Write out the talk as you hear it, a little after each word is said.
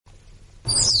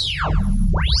This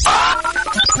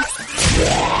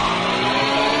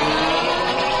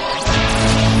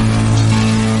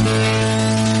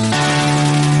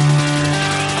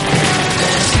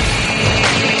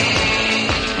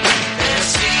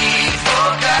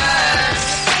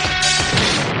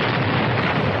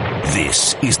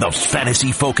is the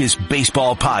Fantasy Focus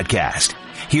Baseball Podcast.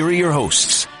 Here are your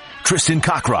hosts, Tristan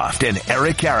Cockcroft and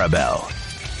Eric Carabell.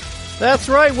 That's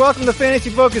right. Welcome to Fantasy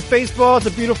Focus Baseball. It's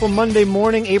a beautiful Monday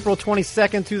morning, April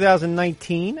 22nd,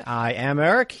 2019. I am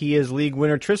Eric. He is league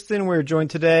winner Tristan. We're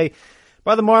joined today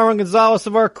by the Marlon Gonzalez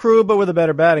of our crew, but with a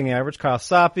better batting average, Kyle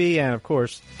Soppe, and of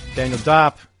course, Daniel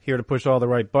Dopp, here to push all the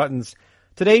right buttons.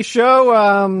 Today's show,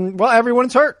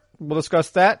 everyone's hurt. We'll discuss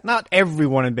that. Not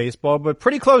everyone in baseball, but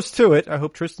pretty close to it. I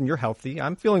hope, Tristan, you're healthy.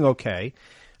 I'm feeling okay.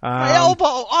 My elbow!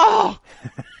 Oh!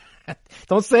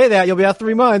 Don't say that. You'll be out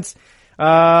 3 months.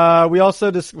 So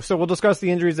we'll discuss the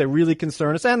injuries that really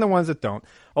concern us and the ones that don't.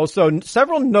 Also,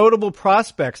 several notable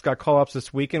prospects got call-ups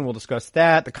this weekend. We'll discuss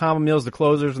that, the common meals, the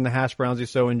closers, and the hash browns you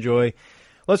so enjoy.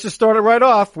 Let's just start it right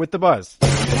off with the buzz.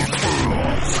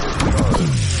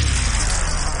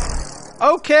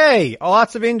 Okay,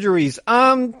 lots of injuries.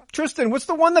 Tristan, what's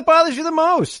the one that bothers you the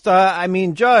most?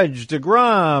 Judge,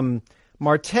 DeGrom,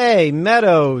 Marte,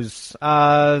 Meadows,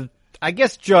 I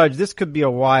guess Judge, this could be a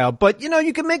while, but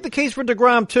you can make the case for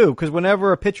DeGrom too, because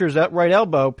whenever a pitcher's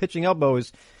pitching elbow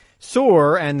is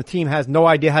sore and the team has no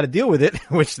idea how to deal with it,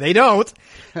 which they don't,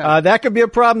 that could be a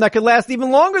problem that could last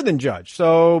even longer than Judge.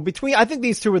 So I think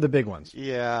these two are the big ones.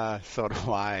 Yeah, so do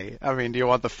I. I mean, do you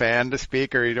want the fan to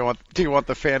speak or do you want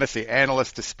the fantasy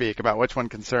analyst to speak about which one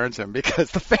concerns him?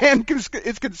 Because the fan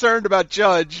is concerned about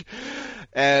Judge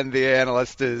and the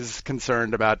analyst is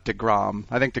concerned about DeGrom.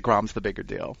 I think DeGrom's the bigger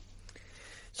deal.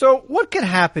 So what could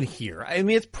happen here? I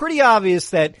mean, it's pretty obvious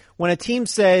that when a team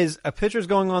says a pitcher's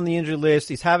going on the injured list,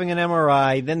 he's having an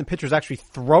MRI, then the pitcher's actually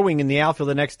throwing in the outfield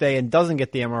the next day and doesn't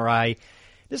get the MRI.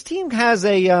 This team has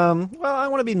I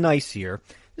want to be nice here.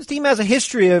 This team has a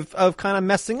history of kind of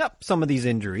messing up some of these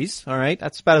injuries. All right.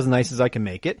 That's about as nice as I can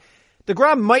make it.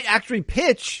 DeGrom might actually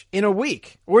pitch in a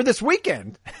week or this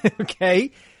weekend.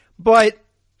 Okay. But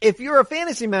if you're a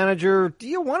fantasy manager, do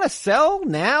you want to sell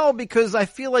now? Because I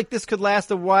feel like this could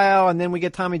last a while and then we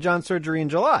get Tommy John surgery in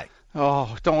July.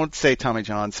 Oh, don't say Tommy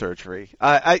John surgery.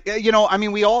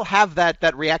 We all have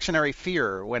that reactionary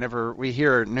fear whenever we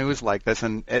hear news like this,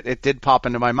 and it did pop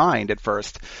into my mind at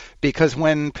first, because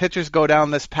when pitchers go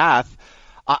down this path,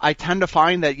 I tend to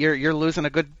find that you're losing a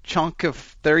good chunk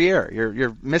of their year.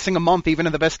 You're missing a month even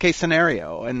in the best case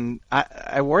scenario, and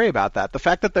I worry about that. The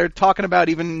fact that they're talking about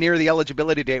even near the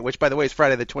eligibility date, which by the way is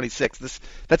Friday the 26th.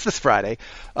 That's this Friday.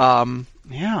 I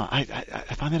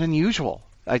find that unusual.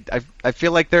 I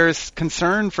feel like there's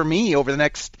concern for me over the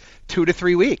next 2 to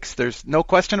 3 weeks. There's no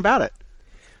question about it.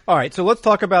 All right, so let's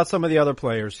talk about some of the other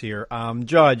players here.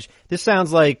 Judge, this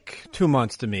sounds like 2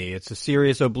 months to me. It's a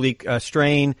serious oblique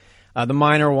strain. The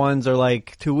minor ones are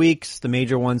like 2 weeks. The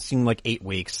major ones seem like 8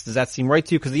 weeks. Does that seem right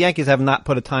to you? Because the Yankees have not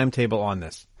put a timetable on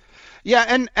this.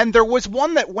 Yeah, and there was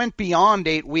one that went beyond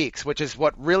 8 weeks, which is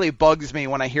what really bugs me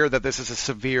when I hear that this is a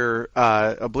severe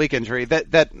oblique injury.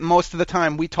 That most of the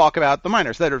time we talk about the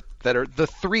minors that are the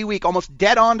 3 week, almost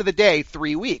dead on to the day,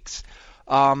 3 weeks.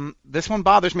 This one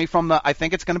bothers me from I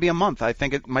think it's going to be a month. I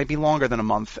think it might be longer than a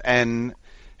month, and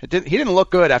he didn't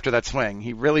look good after that swing.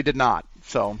 He really did not.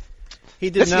 So. He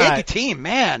did this not. Yankee team,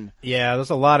 man. Yeah, there's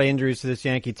a lot of injuries to this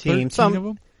Yankee team. 13 of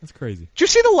them? That's crazy. Did you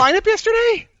see the lineup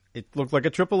yesterday? It looked like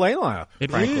a AAA lineup. It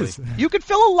frankly. is. You could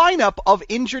fill a lineup of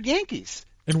injured Yankees.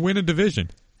 And win a division.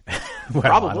 Well,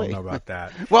 probably. I don't know about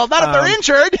that. Well, not if they're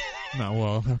injured. No,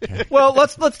 well, okay. Well,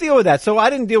 let's deal with that. So I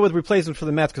didn't deal with replacements for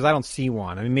the Mets because I don't see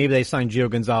one. I mean, maybe they sign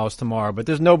Gio Gonzalez tomorrow, but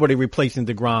there's nobody replacing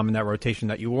DeGrom in that rotation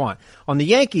that you want. On the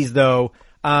Yankees, though,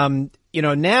 now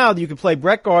you can play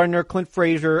Brett Gardner, Clint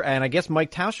Frazier, and I guess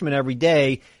Mike Tauchman every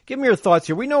day. Give me your thoughts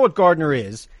here. We know what Gardner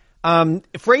is.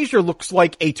 Frazier looks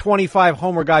like a 25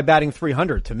 homer guy batting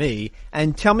 300 to me.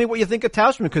 And tell me what you think of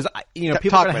Tauchman, because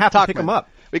people are going to have to pick him up.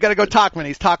 We got to go Tauchman.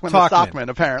 He's Tauchman the Stockman,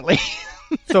 apparently.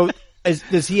 So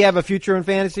does he have a future in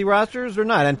fantasy rosters or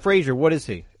not? And Frazier, what is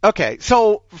he? Okay,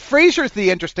 so Frazier's the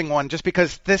interesting one just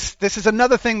because this is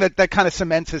another thing that kind of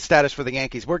cements his status for the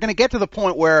Yankees. We're going to get to the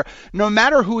point where no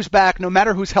matter who's back, no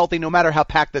matter who's healthy, no matter how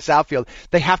packed this outfield,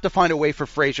 they have to find a way for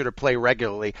Frazier to play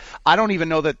regularly. I don't even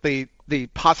know that the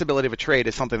possibility of a trade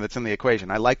is something that's in the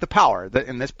equation. I like the power.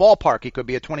 In this ballpark, he could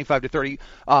be a 25 to 30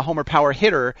 homer power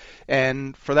hitter,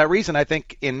 and for that reason, I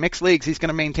think in mixed leagues, he's going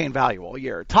to maintain value all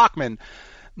year. Tauchman,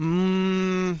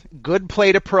 Good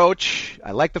plate approach.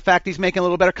 I like the fact he's making a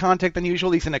little better contact than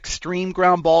usual. He's an extreme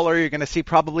ground baller. You're going to see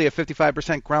probably a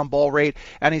 55% ground ball rate,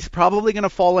 and he's probably going to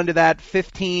fall into that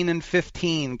 15 and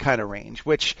 15 kind of range,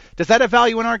 which, does that have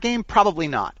value in our game? Probably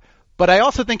not. But I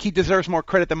also think he deserves more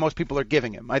credit than most people are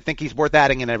giving him. I think he's worth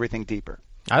adding in everything deeper.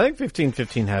 I think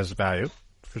 15-15 has value.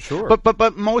 For sure.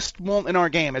 But most won't in our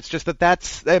game. It's just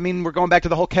we're going back to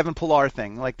the whole Kevin Pillar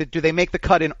thing. Like, do they make the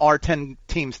cut in our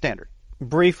 10-team standard?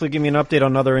 Briefly, give me an update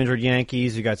on other injured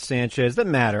Yankees. You got Sanchez.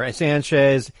 Doesn't matter.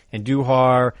 Sanchez and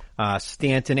Duhar,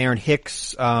 Stanton, Aaron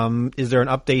Hicks. Is there an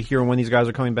update here on when these guys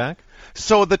are coming back?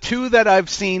 So the two that I've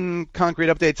seen concrete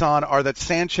updates on are that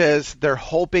Sanchez, they're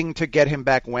hoping to get him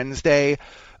back Wednesday.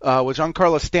 With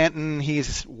Giancarlo Stanton,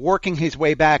 he's working his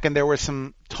way back, and there was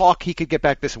some talk he could get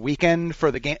back this weekend for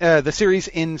the game, the series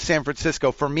in San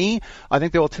Francisco. For me, I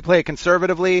think they will play it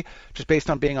conservatively, just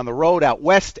based on being on the road out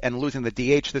west and losing the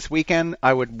DH this weekend.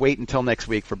 I would wait until next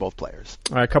week for both players.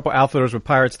 All right, a couple outfielders with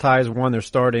Pirates ties. One, they're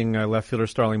starting left fielder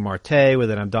Starling Marte with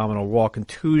an abdominal wall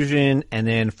contusion, and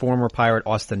then former Pirate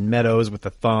Austin Meadows with the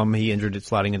thumb. He injured it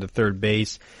sliding into third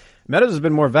base. Meadows has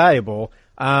been more valuable.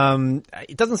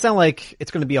 It doesn't sound like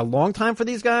it's going to be a long time for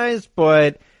these guys,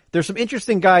 but there's some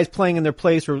interesting guys playing in their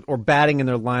place or batting in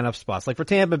their lineup spots. Like for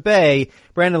Tampa Bay,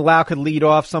 Brandon Lau could lead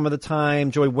off some of the time.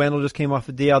 Joey Wendell just came off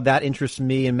the DL. That interests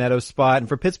me in Meadows' spot. And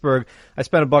for Pittsburgh, I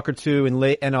spent $1 or $2 in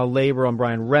NL labor on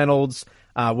Brian Reynolds.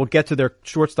 We'll get to their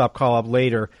shortstop call-up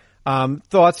later.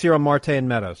 Thoughts here on Marte and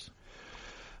Meadows?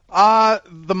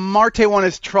 The Marte one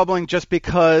is troubling just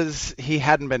because he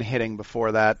hadn't been hitting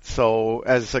before that. So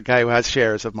as a guy who has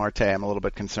shares of Marte, I'm a little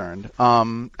bit concerned.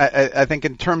 I think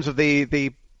in terms of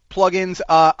the plugins,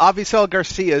 Avisail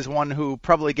Garcia is one who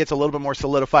probably gets a little bit more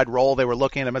solidified role. They were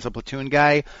looking at him as a platoon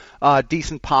guy.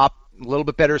 Decent pop, a little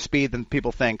bit better speed than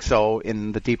people think. So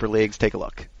in the deeper leagues, take a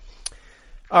look.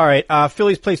 All right,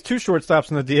 Phillies placed 2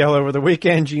 shortstops in the DL over the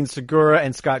weekend, Gene Segura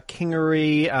and Scott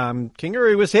Kingery.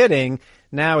 Kingery was hitting.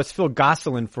 Now it's Phil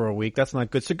Gosselin for a week. That's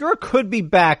not good. Segura could be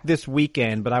back this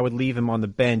weekend, but I would leave him on the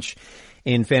bench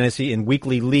in fantasy in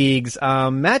weekly leagues.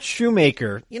 Matt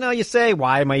Shoemaker, you say,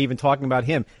 why am I even talking about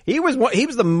him? He was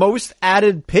the most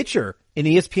added pitcher in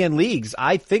ESPN leagues,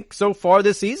 I think, so far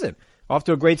this season. Off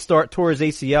to a great start, tore his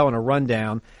ACL in a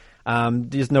rundown.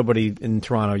 There's nobody in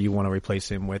Toronto you want to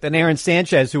replace him with. And Aaron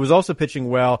Sanchez, who was also pitching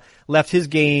well, left his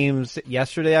games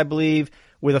yesterday, I believe,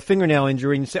 with a fingernail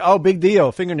injury. And you say, oh, big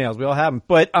deal, fingernails, we all have them.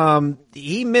 But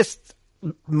he missed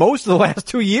most of the last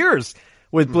 2 years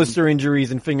with blister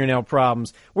injuries and fingernail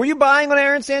problems. Were you buying on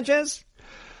Aaron Sanchez?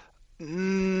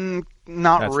 Not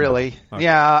That's really. No. Okay.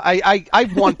 Yeah, I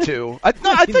want to. I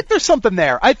think there's something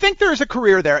there. I think there's a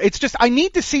career there. It's just I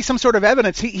need to see some sort of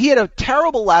evidence. He had a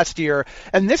terrible last year,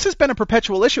 and this has been a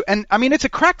perpetual issue. And, I mean, it's a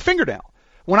cracked fingernail.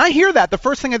 When I hear that, the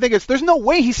first thing I think is there's no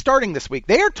way he's starting this week.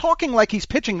 They are talking like he's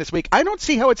pitching this week. I don't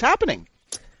see how it's happening.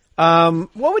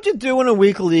 What would you do in a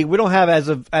week league? We don't have as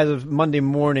of Monday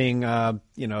morning,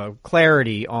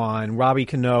 clarity on Robbie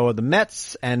Cano of the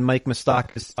Mets and Mike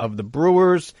Moustakas of the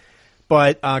Brewers.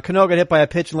 But Cano got hit by a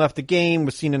pitch and left the game.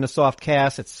 Was seen in a soft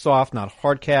cast. It's soft, not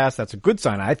hard cast. That's a good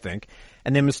sign, I think.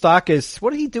 And then Moustakas,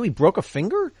 what did he do? He broke a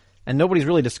finger, and nobody's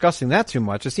really discussing that too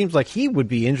much. It seems like he would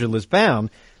be injured list bound.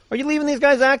 Are you leaving these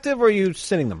guys active, or are you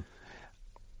sitting them?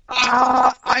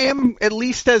 I am, at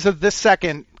least as of this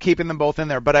second, keeping them both in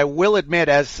there. But I will admit,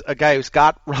 as a guy who's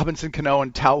got Robinson Cano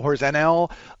and Tout Wars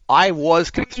NL, I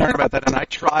was concerned about that, and I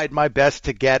tried my best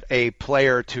to get a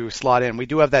player to slot in. We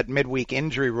do have that midweek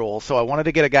injury rule, so I wanted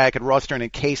to get a guy I could roster in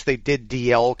case they did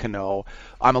DL Cano.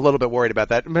 I'm a little bit worried about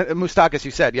that. Moustakas,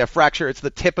 you said, fracture. It's the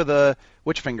tip of the –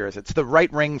 which finger is it? It's the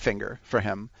right ring finger for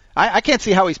him. I can't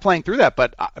see how he's playing through that,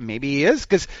 but maybe he is,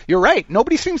 because you're right.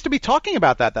 Nobody seems to be talking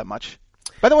about that much.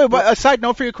 By the way, a side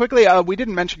note for you quickly, we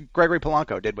didn't mention Gregory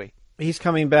Polanco, did we? He's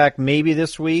coming back maybe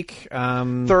this week.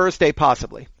 Thursday,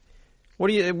 possibly. What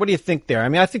do you think there? I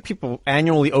mean, I think people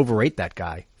annually overrate that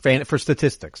guy for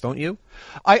statistics, don't you?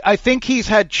 I think he's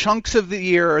had chunks of the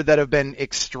year that have been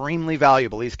extremely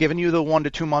valuable. He's given you the 1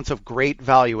 to 2 months of great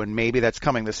value, and maybe that's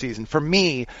coming this season. For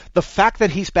me, the fact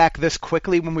that he's back this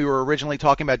quickly when we were originally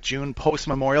talking about June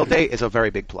post-Memorial Day is a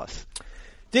very big plus.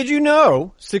 Did you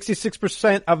know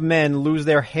 66% of men lose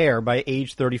their hair by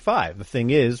age 35? The thing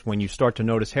is, when you start to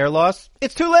notice hair loss,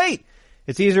 it's too late.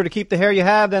 It's easier to keep the hair you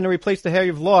have than to replace the hair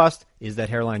you've lost. Is that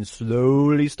hairline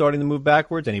slowly starting to move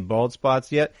backwards? Any bald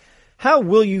spots yet? How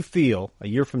will you feel a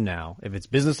year from now if it's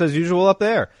business as usual up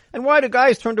there? And why do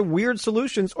guys turn to weird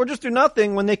solutions or just do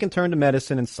nothing when they can turn to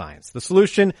medicine and science? The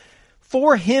solution,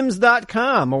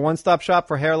 forhims.com, a one-stop shop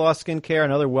for hair loss, skincare,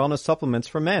 and other wellness supplements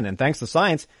for men. And thanks to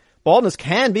science, Baldness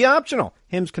can be optional.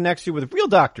 Hims connects you with real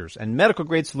doctors and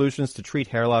medical-grade solutions to treat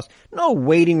hair loss. No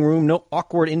waiting room, no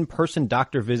awkward in-person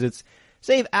doctor visits.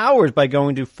 Save hours by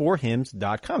going to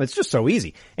forhims.com. It's just so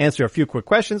easy. Answer a few quick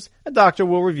questions. A doctor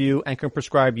will review and can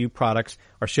prescribe you products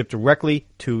are shipped directly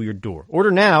to your door.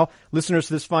 Order now. Listeners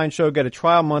to this fine show get a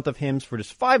trial month of Hims for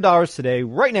just $5 today,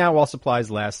 right now while supplies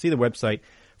last. See the website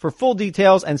for full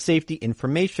details and safety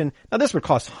information. Now, this would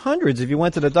cost hundreds if you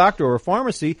went to the doctor or a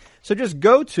pharmacy, so just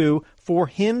go to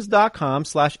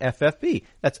forhims.com/FFB.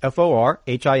 That's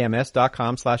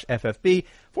FORHIMS.com/FFB.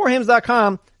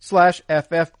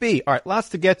 Forhims.com/FFB. All right, lots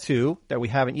to get to that we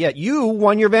haven't yet. You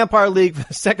won your Vampire League for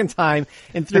the second time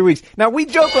in 3 weeks. Now, we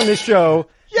joke on this show.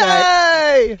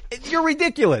 Yay! You're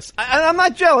ridiculous. I'm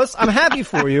not jealous. I'm happy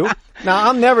for you. Now,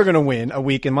 I'm never going to win a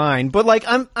week in mine, but like,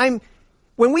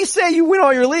 when we say you win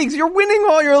all your leagues, you're winning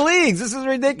all your leagues. This is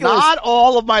ridiculous. Not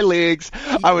all of my leagues.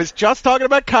 I was just talking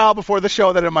about Kyle before the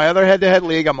show that in my other head-to-head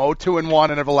league, I'm 0-2-1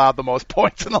 and have allowed the most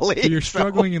points in the league. So you're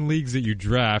struggling in leagues that you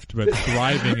draft, but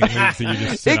thriving in leagues that you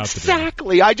just sit out the draft.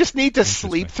 Exactly. I just need to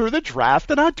sleep through the draft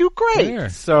and I'll do great. Fair.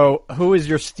 So who are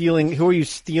you stealing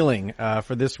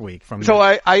for this week? So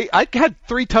I had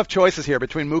 3 tough choices here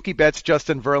between Mookie Betts,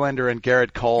 Justin Verlander, and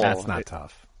Garrett Cole. That's not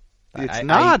tough. It's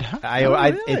not.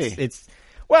 It's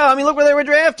well, I mean, look where they were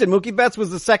drafted. Mookie Betts was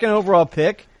the second overall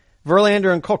pick.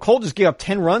 Verlander and Cole. Cole just gave up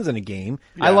 10 runs in a game.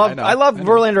 Yeah, I love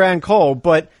Verlander and Cole,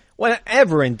 but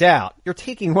whenever in doubt, you're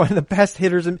taking one of the best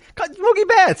hitters in Mookie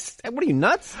Betts. What are you,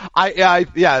 nuts?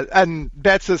 Yeah, and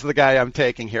Betts is the guy I'm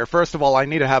taking here. First of all, I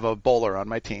need to have a bowler on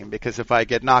my team because if I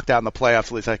get knocked out in the playoffs,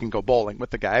 at least I can go bowling with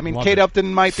the guy. I mean, Kate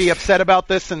Upton might be upset about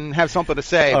this and have something to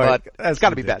say, but it's got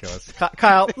to be Betts.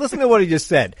 Kyle, listen to what he just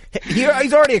said.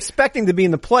 He's already expecting to be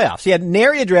in the playoffs. He had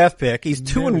nary a draft pick. He's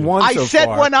 2-1 so far. I said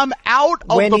when I'm out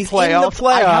of the playoffs,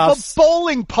 I have a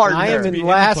bowling partner. I am in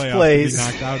last place.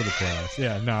 Knocked out of the playoffs.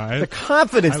 Yeah, no. The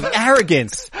confidence, the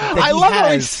arrogance. I love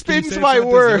how he spins my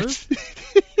words.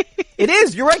 It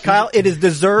is. You're right, Kyle. It is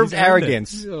deserved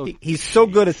arrogance. He's so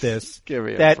good at this. Give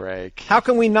me a break. How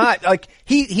can we not? Like,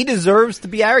 he deserves to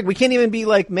be arrogant. We can't even be,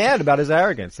 like, mad about his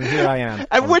arrogance. And here I am.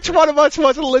 And which one of us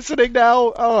wasn't listening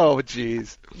now? Oh,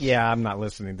 jeez. Yeah, I'm not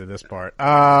listening to this part.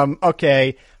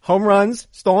 Okay. Home runs,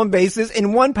 stolen bases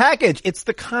in one package. It's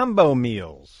the combo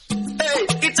meals. Hey,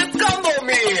 it's a combo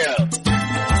meal.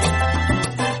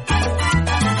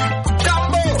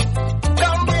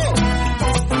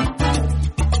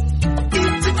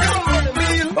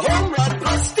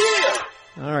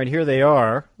 All right, here they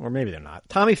are, or maybe they're not.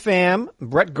 Tommy Pham,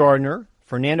 Brett Gardner,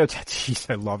 Fernando Tatis,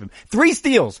 I love him. 3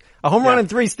 steals, a home run and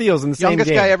 3 steals in the same game.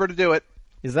 Youngest guy ever to do it.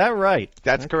 Is that right?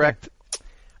 That's correct.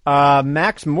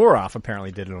 Max Moroff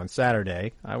apparently did it on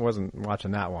Saturday. I wasn't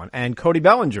watching that one. And Cody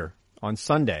Bellinger on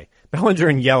Sunday. Bellinger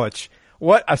and Yelich.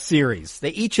 What a series. They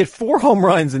each hit 4 home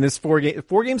runs in this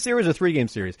 4-game series or 3-game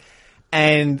series.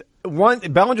 And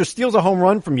Bellinger steals a home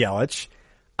run from Yelich.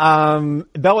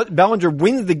 Bellinger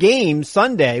wins the game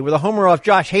Sunday with a homer off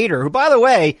Josh Hader, who, by the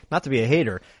way, not to be a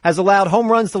hater, has allowed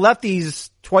home runs to lefties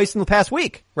twice in the past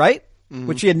week, right? Mm-hmm.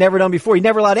 Which he had never done before. He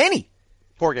never allowed any.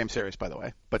 4-game series, by the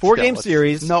way. But 4-game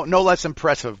series. No less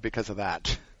impressive because of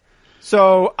that.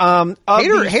 So,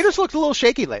 Hader's looked a little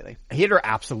shaky lately. Hader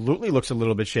absolutely looks a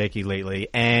little bit shaky lately.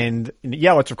 And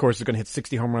Yelich, of course, is going to hit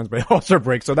 60 home runs by All-Star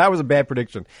break. So that was a bad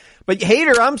prediction. But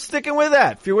Hader, I'm sticking with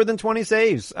that. Fewer than 20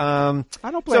 saves. I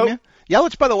don't blame you.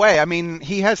 Yelich, by the way, I mean,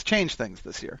 he has changed things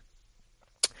this year.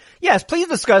 Yes, please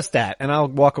discuss that, and I'll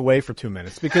walk away for 2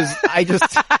 minutes because I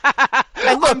just.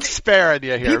 And look, I'm sparing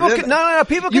you here.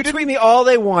 People can tweet me all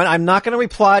they want. I'm not going to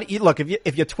reply. Look,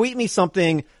 if you tweet me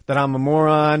something that I'm a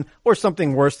moron or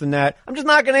something worse than that, I'm just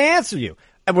not going to answer you.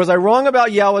 And was I wrong about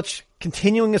Yelich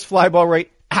continuing his fly ball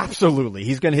rate? Absolutely.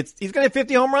 He's going to hit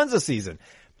 50 home runs this season.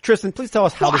 Tristan, please tell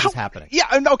us how this is happening. Yeah,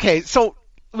 okay. So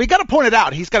we got to point it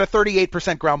out. He's got a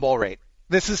 38% ground ball rate.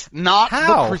 This is not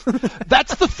how.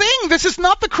 That's the thing. This is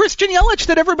not the Christian Yelich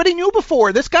that everybody knew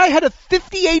before. This guy had a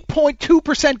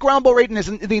 58.2% ground ball rate in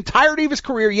the entirety of his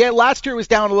career. Yeah, last year was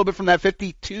down a little bit from that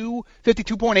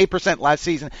 52.8% last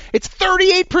season. It's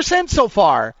 38% so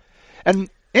far. And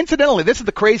incidentally, this is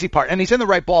the crazy part, and he's in the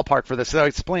right ballpark for this. So it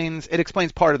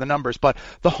explains part of the numbers. But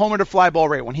the homer to fly ball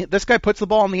rate, when this guy puts the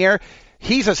ball in the air,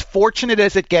 he's as fortunate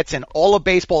as it gets in all of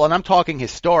baseball, and I'm talking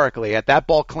historically, at that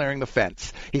ball clearing the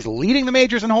fence. He's leading the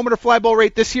majors in homer to fly ball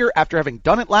rate this year after having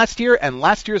done it last year, and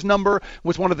last year's number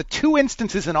was one of the 2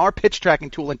 instances in our pitch tracking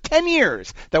tool in 10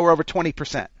 years that were over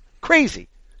 20%. Crazy.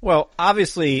 Well,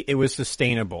 obviously it was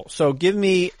sustainable. So give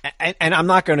me, and I'm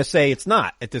not going to say it's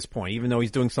not at this point, even though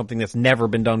he's doing something that's never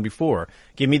been done before.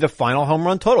 Give me the final home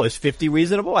run total. Is 50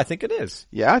 reasonable? I think it is.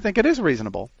 Yeah, I think it is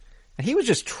reasonable. And he was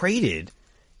just traded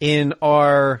in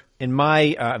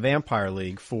my Vampire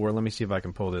League for, let me see if I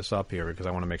can pull this up here because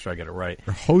I want to make sure I get it right.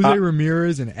 Jose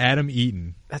Ramirez and Adam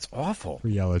Eaton. That's awful. For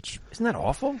Yelich. Isn't that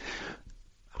awful?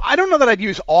 I don't know that I'd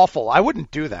use awful. I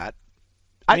wouldn't do that.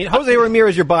 I mean, Jose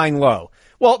Ramirez, you're buying low.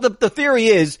 Well, the theory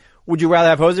is, would you rather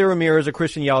have Jose Ramirez or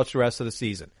Christian Yelich the rest of the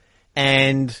season?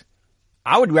 And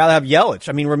I would rather have Yelich.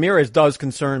 I mean, Ramirez does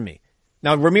concern me.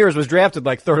 Now, Ramirez was drafted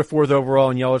like 3rd or 4th overall,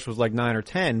 and Yelich was like 9 or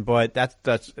 10, but that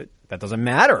doesn't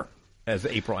matter as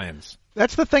April ends.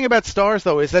 That's the thing about stars,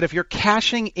 though, is that if you're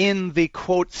cashing in the,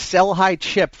 quote, sell high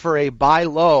chip for a buy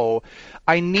low,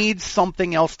 I need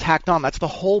something else tacked on. That's the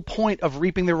whole point of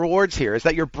reaping the rewards here, is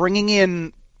that you're bringing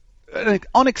in an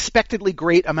unexpectedly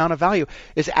great amount of value.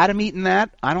 Is Adam Eaton that?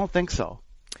 I don't think so.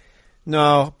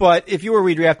 No, but if you were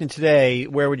redrafting today,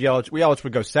 where would Yelich? Yelich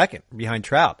would go second behind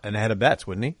Trout and ahead of Betts,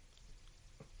 wouldn't he?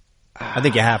 I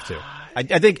think you have to.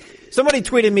 I think somebody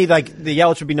tweeted me like the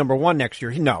Yelich should be number 1 next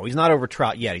year. No, he's not over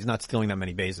Trout yet. He's not stealing that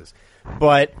many bases.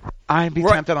 But I'd be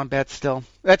tempted on Betts still.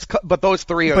 But those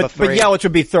three are the three. But Yelich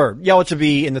would be 3rd. Yelich would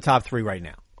be in the top 3 right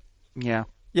now. Yeah.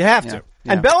 You have to.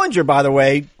 Yeah. And Bellinger, by the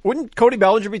way, wouldn't Cody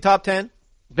Bellinger be top 10?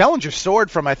 Bellinger soared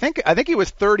from, I think he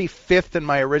was 35th in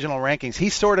my original rankings. He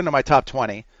soared into my top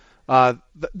 20.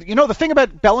 The thing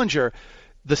about Bellinger,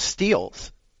 the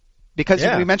steals. Because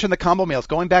we mentioned the combo meals.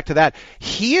 Going back to that,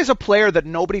 he is a player that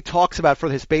nobody talks about for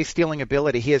his base stealing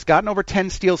ability. He has gotten over 10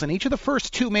 steals in each of the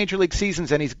first 2 major league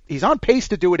seasons, and he's on pace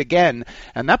to do it again,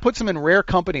 and that puts him in rare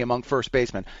company among first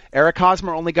basemen. Eric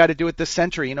Hosmer only got to do it this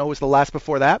century. You know who was the last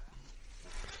before that?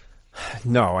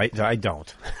 No, I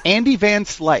don't. Andy Van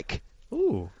Slyke.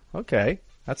 Ooh, okay.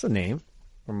 That's a name.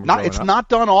 It's not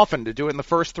done often to do it in the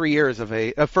first 3 years of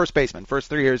a first baseman, first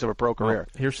 3 years of a pro career.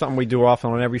 Well, here's something we do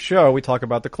often on every show. We talk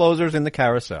about the closers in the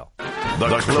carousel.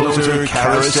 The closer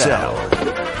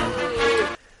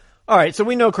carousel. All right, so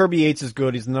we know Kirby Yates is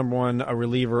good. He's the number 1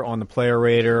 reliever on the player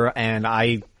rater, and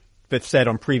I've said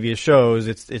on previous shows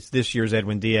it's this year's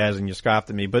Edwin Diaz, and you scoffed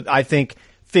at me. But I think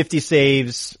 50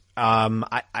 saves,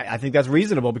 I think that's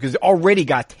reasonable because he already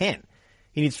got 10.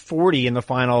 He needs 40 in the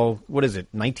final,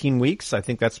 19 weeks? I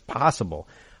think that's possible.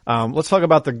 Let's talk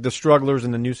about the strugglers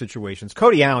and the new situations.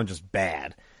 Cody Allen just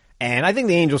bad. And I think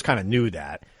the Angels kind of knew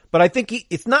that. But I think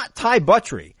it's not Ty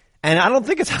Buttrey. And I don't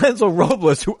think it's Hansel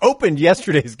Robles who opened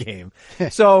yesterday's game.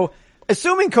 So,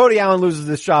 assuming Cody Allen loses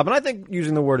this job, and I think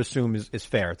using the word assume is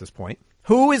fair at this point,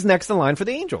 who is next in line for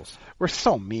the Angels? We're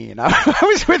so mean. I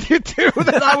was with you too.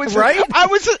 That I was right. I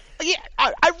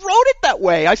wrote it that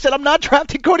way. I said I'm not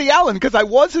drafting Cody Allen because I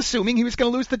was assuming he was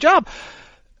going to lose the job.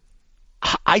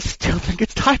 I still think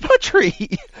it's Ty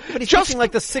Buttrey. But he's pitching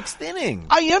like the 6th inning.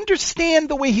 I understand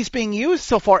the way he's being used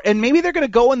so far, and maybe they're going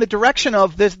to go in the direction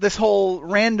of this whole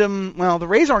random. Well, the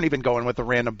Rays aren't even going with the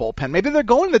random bullpen. Maybe they're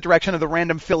going in the direction of the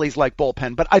random Phillies-like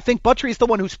bullpen. But I think Buttrey's the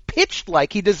one who's pitched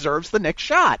like he deserves the next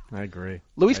shot. I agree.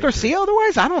 Luis Garcia,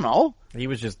 otherwise, I don't know. He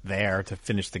was just there to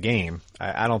finish the game.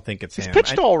 I don't think it's him. He's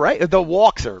pitched all right. The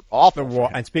walks are awful.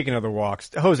 And speaking of the walks,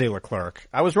 Jose Leclerc.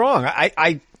 I was wrong.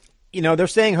 They're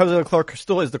saying Jose Leclerc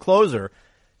still is the closer.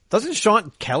 Doesn't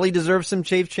Sean Kelly deserve some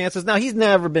chances? Now, he's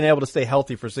never been able to stay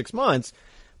healthy for 6 months,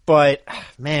 but,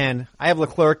 man, I have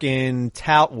Leclerc in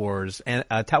Tout Wars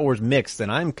mixed,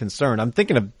 and I'm concerned. I'm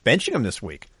thinking of benching him this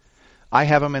week. I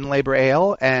have him in Labor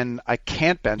Ale, and I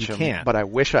can't bench him, but I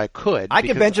wish I could. I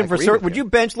could bench him for Sergio. Would you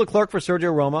bench Leclerc for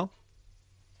Sergio Romo?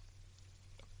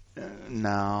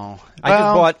 No.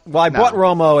 I bought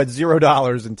Romo at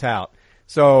 $0 in Tout,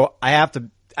 so I have to.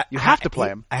 You have to play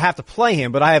him. I have to play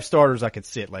him, but I have starters I could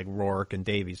sit, like Rourke and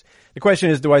Davies. The question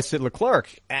is, do I sit Leclerc?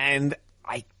 And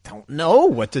I don't know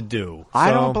what to do.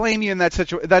 I don't blame you in that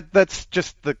situation. That's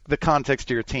just the context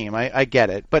to your team. I get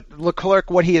it. But Leclerc,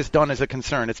 what he has done is a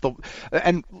concern.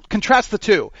 And contrast the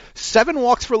two. 7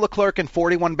 walks for Leclerc and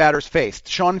 41 batters faced.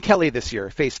 Sean Kelly this year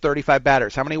faced 35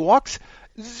 batters. How many walks?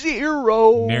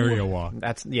 0. Nary a walk.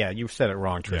 You said it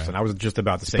wrong, Tristan. Yeah. I was just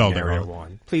about to say nary a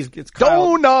one. Please, it's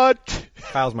Kyle. Donut.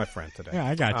 Kyle's my friend today. Yeah,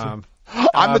 I got you.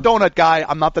 I'm the donut guy.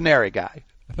 I'm not the nary guy.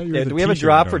 Do we have a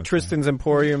drop for Tristan's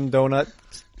Emporium donut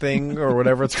thing or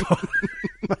whatever it's called?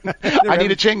 I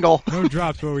need a jingle. No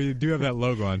drops, but we do have that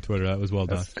logo on Twitter. That was well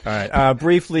done. All right.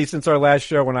 Briefly, since our last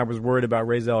show when I was worried about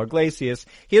Raisel Iglesias,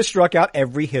 he has struck out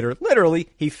every hitter. Literally,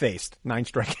 he faced 9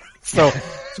 strikeouts. So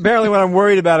apparently when I'm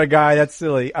worried about a guy, that's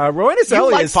silly. Roenis Elias.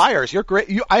 You light fires. You're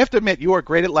great. I have to admit, you are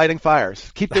great at lighting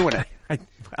fires. Keep doing it.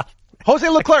 Jose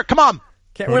Leclerc, come on.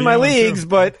 Can't win my leagues,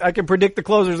 but I can predict the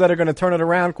closers that are going to turn it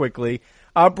around quickly.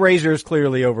 Brazier's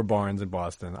clearly over Barnes in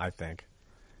Boston, I think.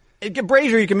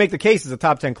 Brazier, you can make the case as a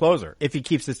top 10 closer if he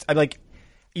keeps this.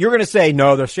 You're going to say,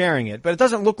 no, they're sharing it, but it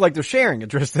doesn't look like they're sharing it,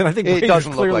 Tristan. I think It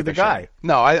doesn't clearly look like the they're guy. sharing it.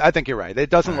 No, I think you're right. It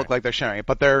doesn't look like they're sharing it,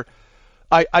 but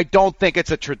I don't think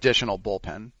it's a traditional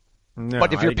bullpen. No,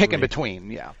 But if you're I picking agree.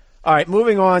 between, yeah. All right,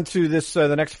 moving on to this,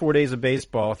 the next 4 days of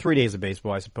baseball, 3 days of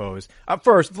baseball, I suppose. Up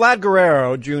first, Vlad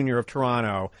Guerrero Jr. of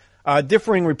Toronto.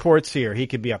 Differing reports here. He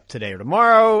could be up today or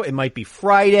tomorrow. It might be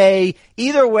Friday.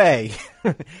 Either way,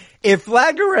 if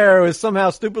Vlad Guerrero is somehow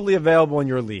stupidly available in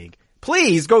your league,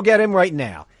 please go get him right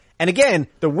now. And again,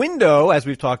 the window, as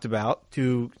we've talked about,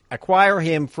 to acquire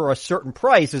him for a certain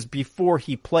price is before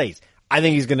he plays. I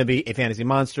think he's going to be a fantasy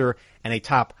monster and I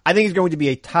think he's going to be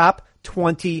a top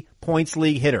 20 points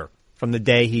league hitter from the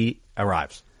day he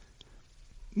arrives.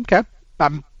 Okay.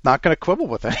 I'm not going to quibble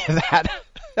with any of that.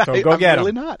 So go get him. I'm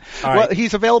really not. All Well, right.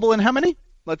 he's available in how many?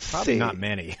 Let's Probably see. not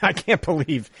many. I can't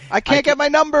believe. I can't get my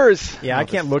numbers. Yeah, I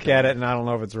can't look at it, and I don't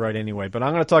know if it's right anyway. But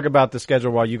I'm going to talk about the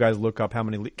schedule while you guys look up how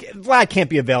many leagues. Vlad can't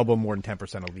be available more than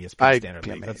 10% of the ESPN standard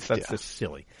league. That's just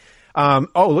silly.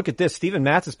 Look at this. Steven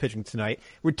Matz is pitching tonight.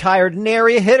 Retired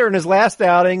nary a hitter in his last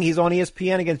outing. He's on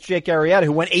ESPN against Jake Arrieta,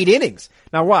 who went 8 innings.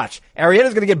 Now watch.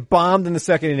 Arrieta's going to get bombed in the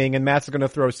second inning, and Matz is going to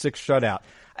throw 6 shutout.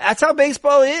 That's how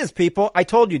baseball is, people. I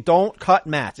told you, don't cut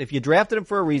Matz. If you drafted him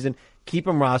for a reason, keep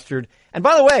him rostered. And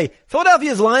by the way,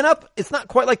 Philadelphia's lineup, it's not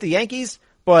quite like the Yankees,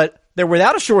 but they're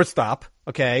without a shortstop,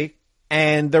 okay?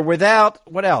 And they're without,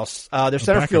 what else? Their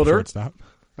center fielder. Shortstop.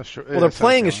 Well, they're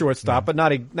playing a shortstop, but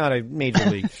not a major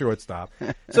league shortstop.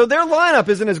 So their lineup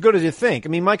isn't as good as you think. I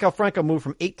mean, Mike Alfranco moved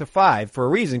from 8 to 5 for a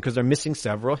reason because they're missing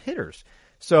several hitters.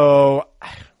 So,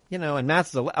 and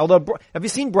Matt's although have you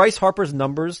seen Bryce Harper's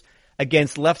numbers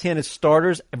against left-handed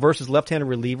starters versus left-handed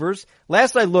relievers?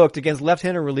 Last I looked, against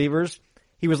left-handed relievers,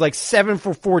 he was like 7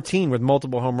 for 14 with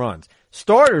multiple home runs.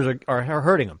 Starters are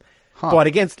hurting him, but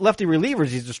against lefty relievers,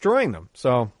 he's destroying them.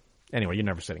 So anyway, you're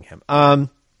never sitting him.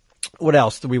 What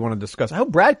else do we want to discuss? I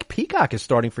hope Brad Peacock is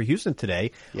starting for Houston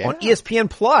today on ESPN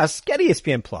Plus. Get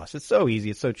ESPN Plus. It's so easy.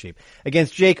 It's so cheap.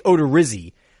 Against Jake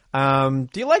Odorizzi.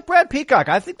 Do you like Brad Peacock?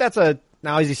 I think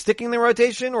now is he sticking in the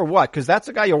rotation or what? Because that's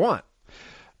the guy you want.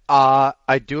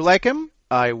 I do like him.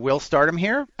 I will start him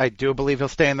here. I do believe he'll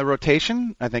stay in the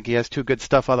rotation. I think he has too good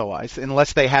stuff otherwise,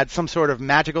 unless they had some sort of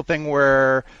magical thing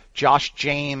where Josh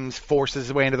James forces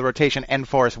his way into the rotation and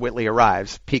Forrest Whitley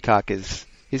arrives. Peacock he's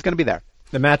going to be there.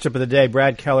 The matchup of the day,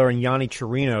 Brad Keller and Yanni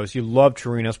Chirinos. You love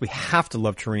Chirinos. We have to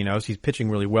love Chirinos. He's pitching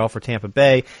really well for Tampa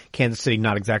Bay. Kansas City,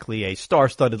 not exactly a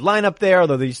star-studded lineup there,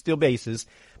 although they steal bases.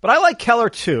 But I like Keller,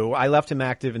 too. I left him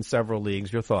active in several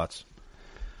leagues. Your thoughts?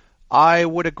 I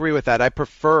would agree with that. I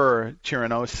prefer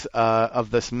Chirinos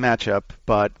of this matchup,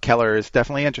 but Keller is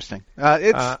definitely interesting.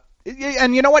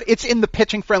 And you know what? It's in the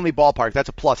pitching-friendly ballpark. That's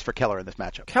a plus for Keller in this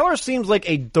matchup. Keller seems like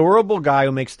a durable guy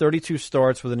who makes 32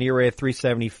 starts with an ERA of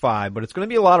 3.75, but it's going to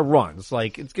be a lot of runs.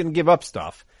 Like, it's going to give up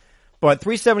stuff. But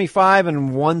 3.75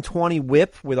 and 120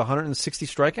 whip with 160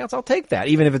 strikeouts, I'll take that,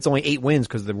 even if it's only 8 wins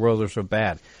because the Royals are so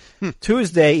bad.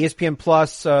 Tuesday, ESPN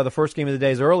Plus, the first game of the day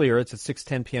is earlier. It's at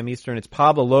 6:10 p.m. Eastern. It's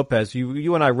Pablo Lopez.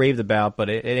 You and I raved about, but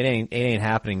it ain't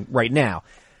happening right now.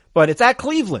 But it's at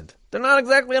Cleveland. They're not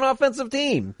exactly an offensive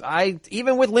team.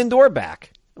 Even with Lindor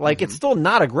back, it's still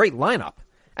not a great lineup.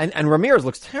 And Ramirez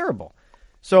looks terrible.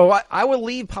 So I would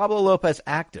leave Pablo Lopez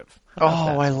active.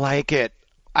 I like it.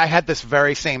 I had this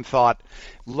very same thought.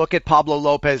 Look at Pablo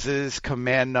Lopez's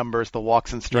command numbers, the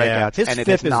walks and strikeouts, his and it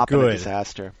FIP has not is been a good.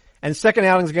 disaster. And second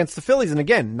outings against the Phillies, and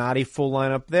again, not a full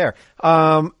lineup there.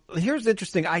 Here's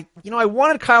interesting. I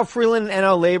wanted Kyle Freeland and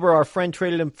NL Labor. Our friend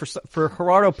traded him for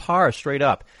Gerardo Parra straight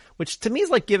up, which to me is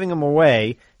like giving him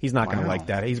away. He's not going to like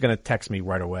that. He's going to text me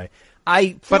right away.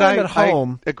 I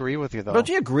agree with you, though. Don't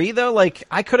you agree, though? Like,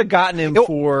 I could have gotten him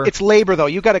for... It's labor, though.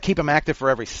 You got to keep him active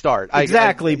for every start.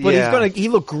 Exactly, but he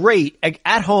looked great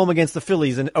at home against the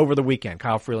Phillies and over the weekend.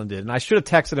 Kyle Freeland did. And I should have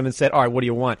texted him and said, all right, what do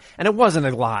you want? And it wasn't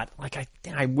a lot. Like,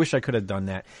 I wish I could have done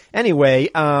that. Anyway,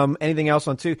 anything else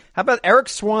on two? How about Eric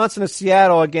Swanson of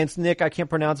Seattle against Nick? I can't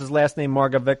pronounce his last name,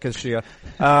 Margevicius.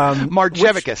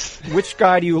 Margevicius. Which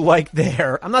guy do you like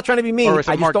there? I'm not trying to be mean. Or is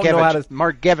it I just don't know how to...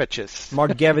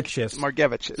 Margevicius.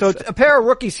 So it's a pair of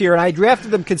rookies here, and I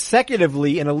drafted them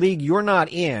consecutively in a league you're not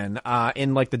in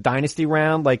like the dynasty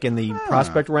round, like in the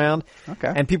prospect round.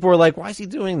 Okay. And people were like, why is he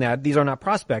doing that? These are not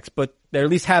prospects, but they at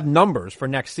least have numbers for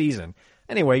next season.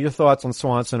 Anyway, your thoughts on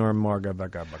Swanson or Marga?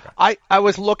 I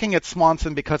was looking at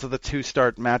Swanson because of the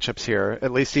 2-start matchups here.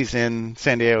 At least he's in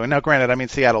San Diego. Now, granted,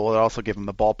 Seattle will also give him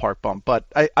the ballpark bump. But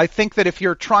I think that if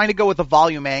you're trying to go with the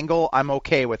volume angle, I'm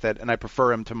okay with it, and I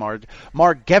prefer him to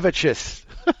Margevicius.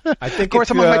 I think, of course,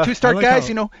 among my 2-start guys,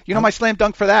 you know my slam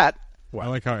dunk for that. I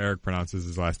like how Eric pronounces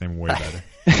his last name way better.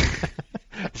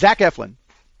 Zach Eflin.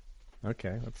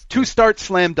 Okay. That's 2-start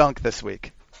slam dunk this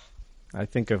week. I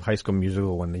think of High School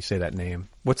Musical when they say that name.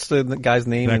 What's the guy's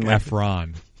name? Zac in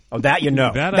Efron. Oh, that you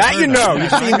know. That you know.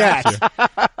 You've seen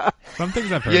that. Some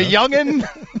things I've heard You of. youngin'?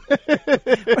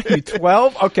 What are you,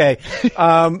 12? Okay.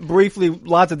 Briefly,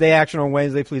 lots of day action on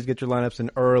Wednesday. Please get your lineups in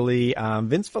early.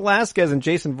 Vince Velasquez and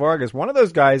Jason Vargas. One of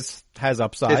those guys has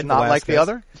upside. Is not like the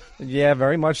other? Yeah,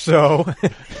 very much so.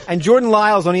 And Jordan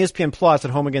Lyles on ESPN Plus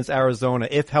at home against Arizona.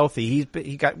 If healthy,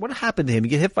 he got, what happened to him? He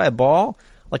get hit by a ball?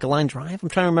 Like a line drive? I'm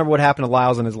trying to remember what happened to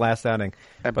Lyles in his last outing.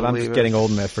 But I'm just getting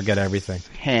old and I forget everything.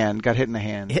 Got hit in the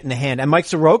hand. Hit in the hand. And Mike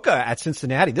Soroka at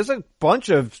Cincinnati. There's a bunch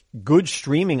of good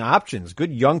streaming options,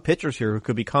 good young pitchers here who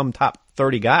could become top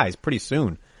 30 guys pretty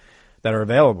soon that are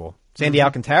available. Sandy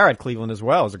Alcantara at Cleveland as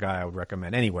well is a guy I would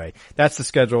recommend. Anyway, that's the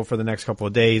schedule for the next couple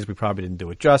of days. We probably didn't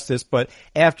do it justice, but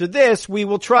after this, we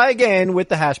will try again with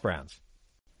the Hash Browns.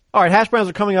 All right, Hash Browns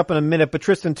are coming up in a minute, but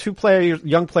Tristan,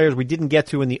 young players we didn't get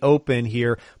to in the open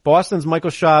here. Boston's Michael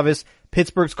Chavis,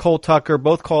 Pittsburgh's Cole Tucker,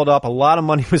 both called up. A lot of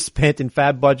money was spent in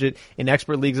fab budget in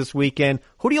expert leagues this weekend.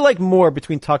 Who do you like more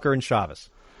between Tucker and Chavis?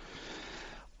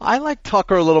 I like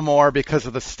Tucker a little more because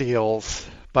of the steals,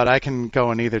 but I can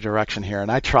go in either direction here.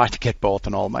 And I tried to get both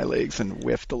in all my leagues and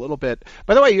whiffed a little bit.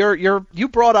 By the way, you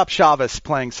brought up Chavis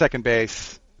playing second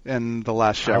base in the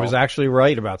last show. I was actually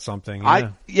right about something.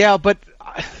 But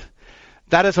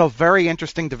that is a very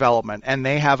interesting development, and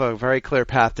they have a very clear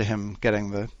path to him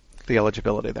getting the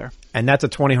eligibility there. And that's a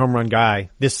 20 home run guy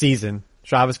this season.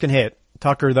 Chavis can hit.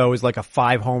 Tucker, though, is like a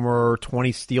 5 homer,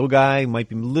 20 steal guy. Might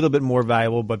be a little bit more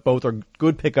valuable, but both are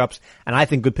good pickups, and I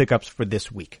think good pickups for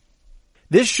this week.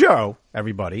 This show,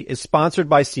 everybody, is sponsored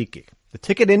by SeatGeek. The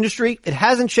ticket industry, it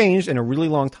hasn't changed in a really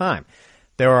long time.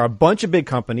 There are a bunch of big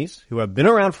companies who have been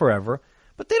around forever,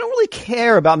 but they don't really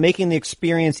care about making the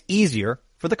experience easier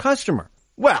for the customer.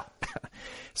 Well,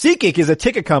 SeatGeek is a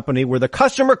ticket company where the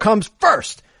customer comes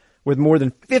first with more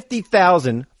than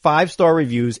 50,000 5-star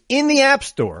reviews in the App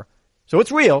Store. So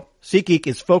it's real. SeatGeek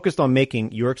is focused on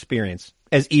making your experience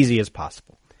as easy as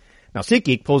possible. Now,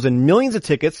 SeatGeek pulls in millions of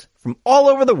tickets from all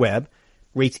over the web,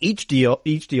 rates each deal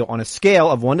on a scale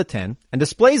of 1 to 10, and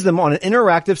displays them on an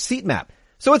interactive seat map.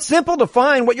 So it's simple to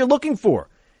find what you're looking for.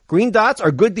 Green dots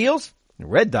are good deals,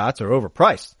 and red dots are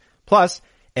overpriced. Plus,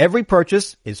 every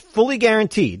purchase is fully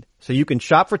guaranteed, so you can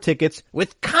shop for tickets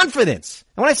with confidence.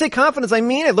 And when I say confidence, I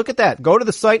mean it. Look at that. Go to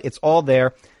the site. It's all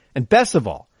there. And best of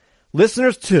all,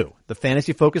 listeners to the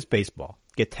Fantasy Focus Baseball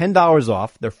get $10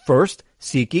 off their first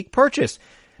SeatGeek purchase.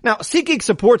 Now, SeatGeek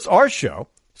supports our show,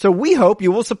 so we hope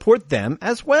you will support them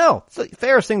as well. It's the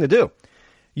fairest thing to do.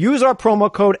 Use our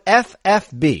promo code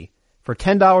FFB for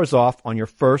 $10 off on your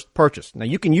first purchase. Now,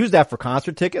 you can use that for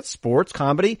concert tickets, sports,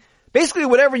 comedy, basically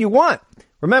whatever you want.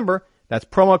 Remember, that's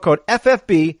promo code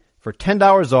FFB for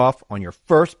 $10 off on your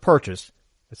first purchase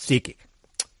at SeatGeek.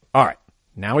 All right,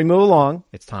 now we move along.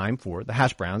 It's time for the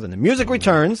Hash Browns, and the music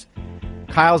returns.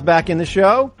 Kyle's back in the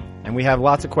show, and we have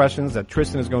lots of questions that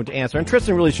Tristan is going to answer. And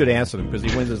Tristan really should answer them because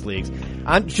he wins his leagues.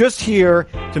 I'm just here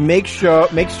to make sure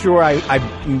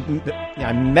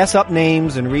I mess up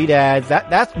names and read ads.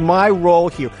 That's my role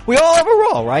here. We all have a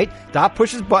role, right? Dot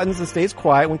pushes buttons and stays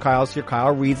quiet when Kyle's here.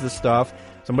 Kyle reads the stuff.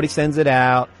 Somebody sends it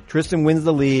out. Tristan wins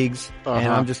the leagues, and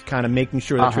I'm just kind of making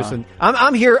sure that Tristan.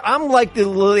 I'm here. I'm like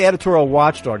the editorial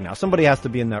watchdog now. Somebody has to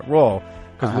be in that role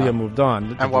because Leah moved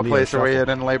on. And what place are we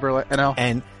in Labor NL?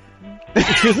 And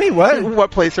excuse me, what?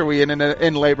 What place are we in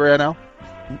Labor NL?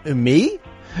 Me?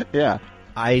 Yeah.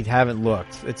 I haven't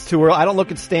looked. It's too early. I don't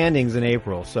look at standings in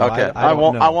April, so okay. I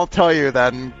won't. know. I won't tell you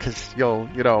then because you'll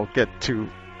get too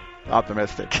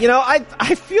optimistic.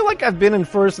 I feel like I've been in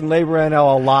first in Labor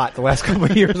NL a lot the last couple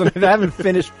of years, and I haven't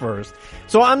finished first.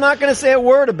 So I'm not going to say a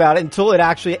word about it until it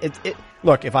actually.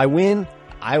 Look, if I win,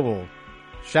 I will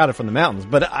shout it from the mountains.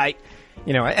 But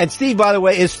and Steve, by the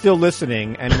way, is still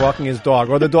listening and walking his dog,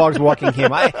 or the dog's walking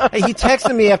him. He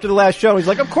texted me after the last show. He's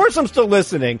like, "Of course I'm still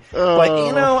listening." But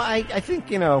I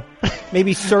think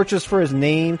maybe search us for his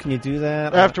name. Can you do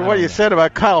that? After what you said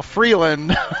about Kyle Freeland,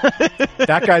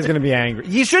 that guy's going to be angry.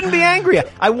 You shouldn't be angry.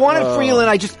 I wanted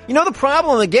Freeland. The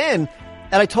problem again,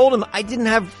 and I told him I didn't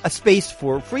have a space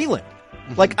for Freeland.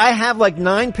 Like I have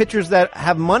 9 pitchers that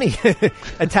have money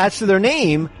attached to their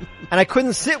name, and I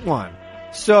couldn't sit one.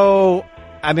 So,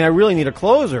 I really need a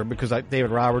closer because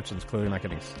David Robertson's clearly not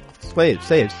getting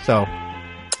saved. So,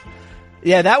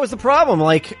 yeah, that was the problem.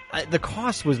 The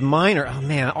cost was minor. Oh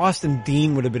man, Austin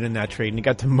Dean would have been in that trade and he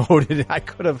got demoted. I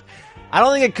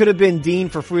don't think it could have been Dean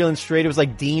for Freeland straight. It was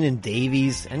like Dean and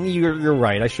Davies. And you're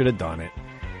right. I should have done it.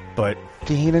 But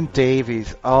Dean and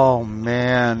Davies. Oh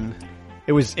man.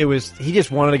 He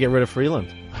just wanted to get rid of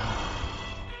Freeland.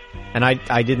 And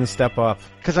I didn't step up.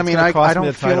 Because, I mean, I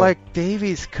don't feel like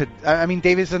Davies could... I mean,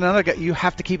 Davies is another guy. You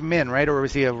have to keep him in, right? Or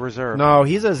was he a reserve? No,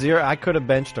 he's a 0. I could have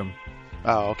benched him.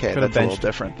 Oh, okay. That's a little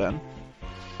different then.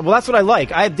 Well, that's what I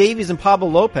like. I have Davies and Pablo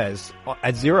Lopez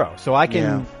at 0, so I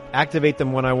can activate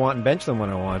them when I want and bench them when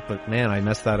I want. But, man, I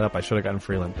messed that up. I should have gotten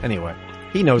Freeland. Anyway,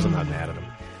 he knows I'm not mad at him.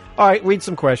 All right, read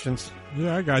some questions.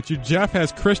 Yeah, I got you. Jeff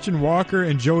has Christian Walker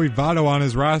and Joey Votto on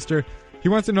his roster. He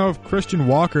wants to know if Christian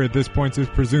Walker at this point is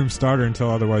presumed starter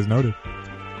until otherwise noted.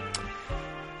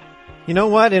 You know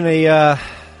what? In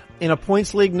a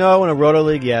points league, no. In a roto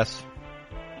league, yes.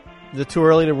 Is it too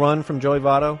early to run from Joey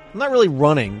Votto? I'm not really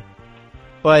running,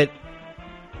 but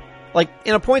like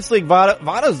in a points league,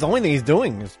 Votto's the only thing he's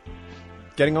doing is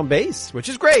getting on base, which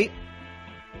is great.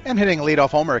 And hitting a leadoff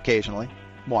homer occasionally.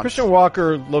 Once. Christian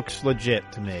Walker looks legit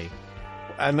to me.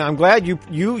 I'm glad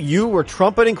you were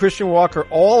trumpeting Christian Walker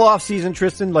all offseason,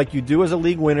 Tristan, like you do as a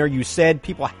league winner. You said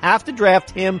people have to draft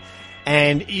him,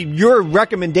 and your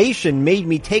recommendation made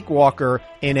me take Walker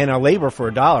in NL Labor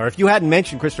for $1. If you hadn't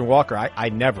mentioned Christian Walker, I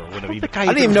never would have even... I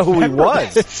didn't even know who he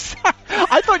was.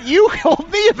 I thought you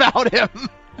told me about him.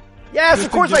 Yes,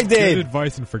 of course I did. Good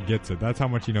advice and forgets it. That's how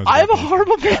much he knows. I have a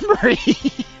horrible memory.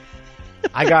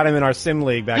 I got him in our sim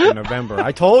league back in November.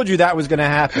 I told you that was going to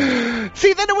happen.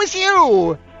 See, then it was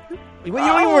you. You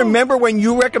don't even remember when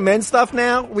you recommend stuff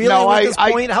now? Really? No, at this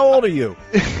point? How old are you?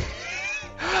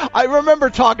 I remember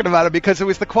talking about it because it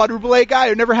was the quadruple A guy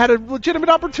who never had a legitimate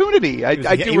opportunity.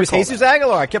 He was Jesus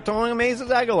Aguilar. I kept calling him Jesus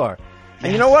Aguilar.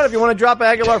 And you know what? If you want to drop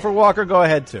Aguilar for Walker, go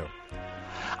ahead too.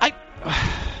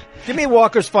 Give me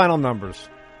Walker's final numbers.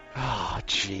 Oh,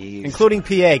 jeez. Including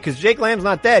PA, because Jake Lamb's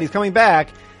not dead. He's coming back.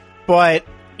 But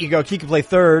he can play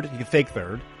third. He can fake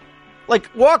third.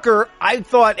 Like Walker, I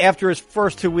thought after his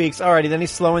first 2 weeks, alrighty, then he's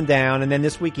slowing down. And then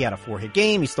this week he had a 4-hit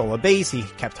game. He stole a base. He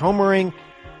kept homering.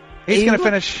 He's going to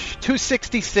finish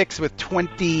 266 with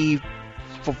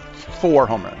 24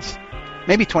 home runs.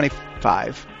 Maybe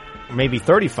 25. Maybe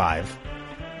 35.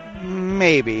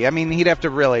 Maybe. I mean, he'd have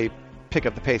to really pick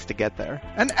up the pace to get there.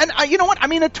 And you know what? I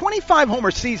mean, a 25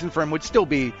 homer season for him would still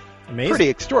be pretty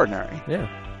extraordinary. Yeah.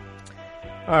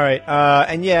 All right.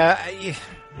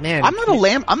 Man.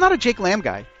 I'm not a Jake Lamb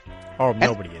guy. Oh,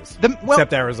 nobody is.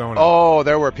 Except Arizona. Oh,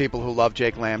 there were people who love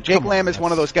Jake Lamb. Jake Lamb is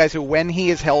one of those guys who, when he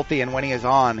is healthy and when he is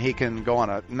on, he can go on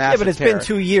a massive but it's tear. been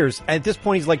 2 years. At this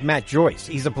point, he's like Matt Joyce.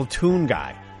 He's a platoon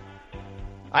guy.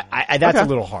 That's a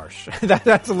little harsh.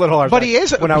 That's a little harsh. But he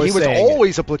is. He was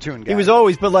always a platoon guy. He was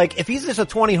always. But like, if he's just a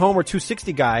 20-homer,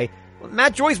 260 guy,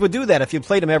 Matt Joyce would do that if you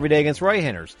played him every day against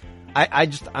right-handers.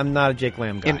 I'm not a Jake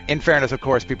Lamb guy. In fairness, of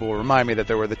course, people will remind me that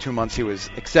there were the 2 months he was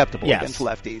acceptable against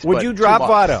lefties. Would you drop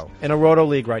Votto in a roto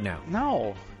league right now?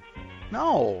 No.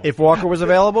 If Walker was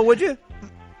available, would you?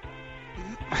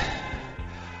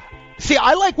 See,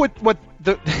 I like what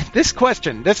this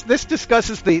question. This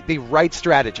discusses the right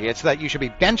strategy. It's that you should be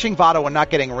benching Votto and not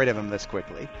getting rid of him this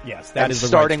quickly. Yes, that is the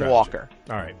starting right Walker.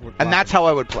 All right, and that's how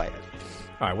I would play it.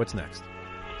 All right, what's next?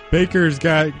 Baker's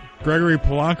got Gregory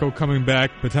Polanco coming back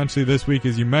potentially this week,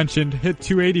 as you mentioned. Hit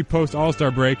 280 post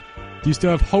All-Star break. Do you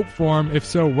still have hope for him? If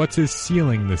so, what's his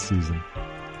ceiling this season?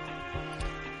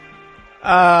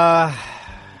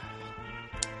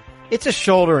 It's a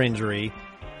shoulder injury,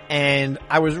 and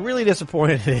I was really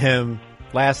disappointed in him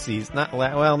last season.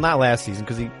 Not last season,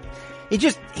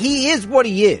 because he is what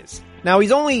he is. Now,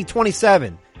 he's only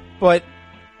 27, but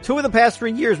 2 of the past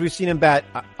 3 years, we've seen him bat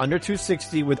under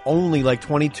 260 with only like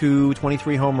 22,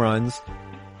 23 home runs.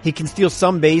 He can steal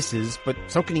some bases, but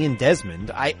so can Ian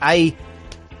Desmond. I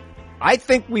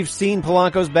think we've seen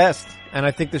Polanco's best, and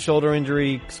I think the shoulder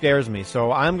injury scares me.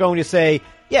 So I'm going to say,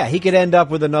 yeah, he could end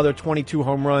up with another 22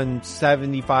 home run,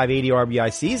 75, 80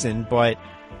 RBI season, but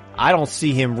I don't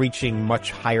see him reaching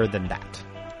much higher than that.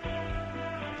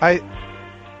 I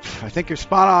think you're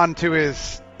spot on to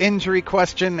his injury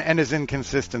question and his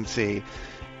inconsistency.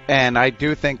 And I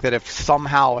do think that if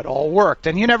somehow it all worked,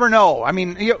 and you never know. I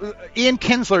mean, Ian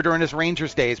Kinsler during his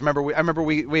Rangers days, I remember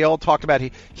we all talked about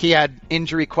he had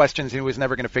injury questions and he was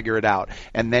never going to figure it out.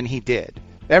 And then he did.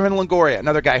 Evan Longoria,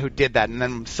 another guy who did that and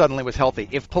then suddenly was healthy.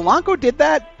 If Polanco did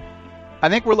that, I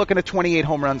think we're looking at 28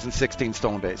 home runs and 16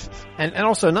 stolen bases. And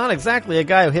also not exactly a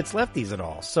guy who hits lefties at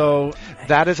all. So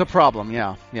that is a problem,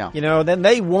 yeah. You know, then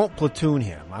they won't platoon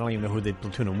him. I don't even know who they'd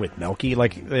platoon him with. Melky?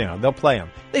 Like, you know, they'll play him.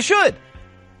 They should.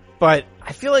 But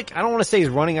I feel like, I don't want to say he's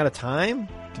running out of time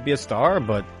to be a star,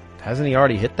 but hasn't he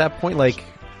already hit that point? Like,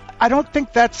 I don't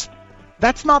think that's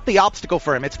not the obstacle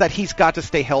for him. It's that he's got to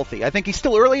stay healthy. I think he's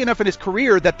still early enough in his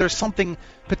career that there's something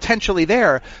potentially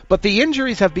there, but the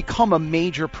injuries have become a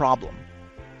major problem.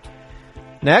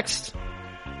 Next.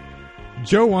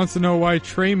 Joe wants to know why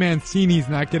Trey Mancini's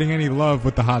not getting any love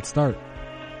with the hot start.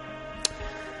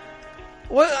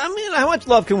 Well, I mean, how much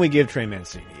love can we give Trey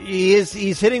Mancini?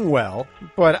 He's hitting well,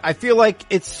 but I feel like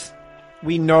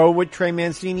we know what Trey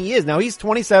Mancini is. Now, he's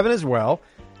 27 as well.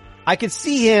 I could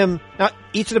see him, now,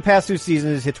 each of the past 2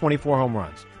 seasons has hit 24 home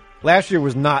runs. Last year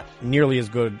was not nearly as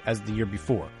good as the year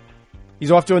before.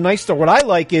 He's off to a nice start. What I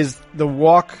like is the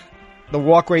walk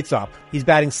rate's up. He's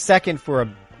batting second for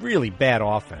a really bad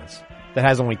offense that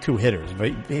has only 2 hitters,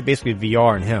 basically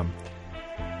VR and him.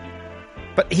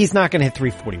 But he's not going to hit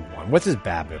 341. What's his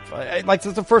BABIP? Like,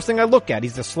 that's the first thing I look at.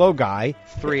 He's a slow guy.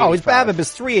 385. Oh, his BABIP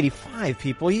is 385,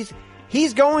 people.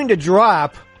 He's going to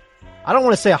drop, I don't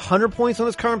want to say 100 points on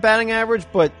his current batting average,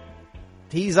 but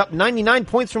he's up 99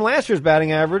 points from last year's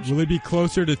batting average. Will he be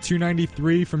closer to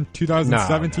 293 from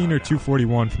 2017 or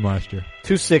 241 from last year?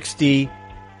 260,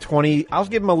 20. I'll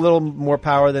give him a little more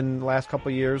power than the last couple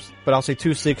of years, but I'll say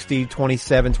 260,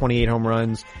 27, 28 home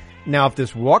runs. Now, if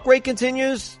this walk rate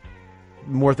continues,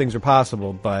 more things are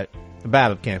possible, but the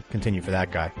BABIP can't continue for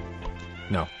that guy.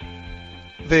 No.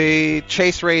 The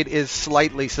chase rate is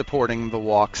slightly supporting the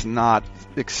walks, not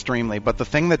extremely. But the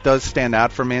thing that does stand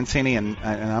out for Mancini, and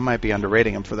I might be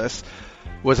underrating him for this,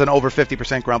 was an over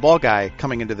 50% ground ball guy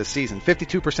coming into the season.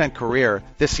 52% career.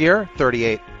 This year,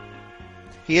 38.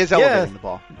 He is elevating the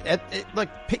ball. Look,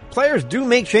 players do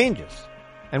make changes.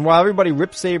 And while everybody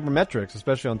rips sabermetrics,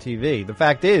 especially on TV, the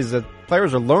fact is that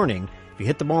players are learning. If you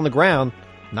hit the ball on the ground,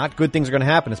 not good things are going to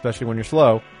happen, especially when you're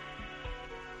slow.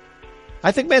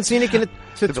 I think Mancini can hit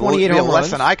to 28 home runs. A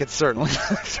lesson I could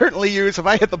certainly use if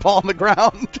I hit the ball on the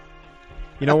ground.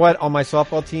 You know what? On my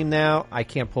softball team now, I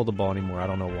can't pull the ball anymore. I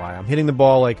don't know why. I'm hitting the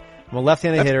ball like I'm a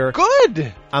left-handed hitter.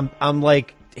 Good. I'm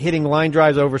like hitting line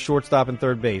drives over shortstop and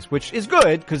third base, which is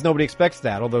good because nobody expects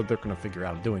that. Although they're going to figure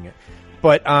out doing it,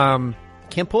 but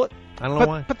can't pull it. I don't know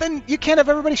why. But then you can't have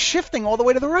everybody shifting all the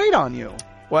way to the right on you.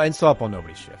 Well, in softball,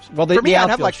 nobody shifts. Well, the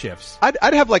outfield shifts.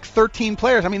 I'd have like 13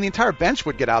 players. I mean, the entire bench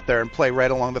would get out there and play right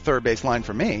along the third base line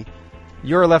for me.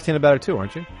 You're a left-handed batter too,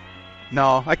 aren't you?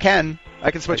 No, I can.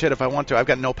 I can switch hit if I want to. I've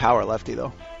got no power lefty,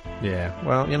 though. Yeah.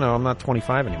 Well, I'm not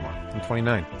 25 anymore. I'm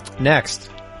 29. Next.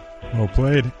 Well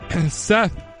played.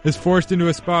 Seth is forced into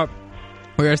a spot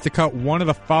where he has to cut one of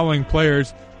the following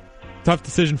players. Tough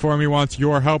decision for him. He wants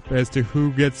your help as to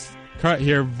who gets cut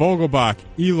here. Vogelbach,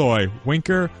 Eloy,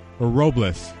 Winker, or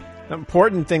Robles. The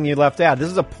important thing you left out, this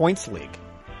is a points league.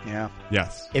 Yeah.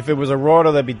 Yes. If it was a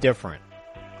roto, that'd be different.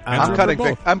 I'm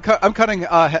cutting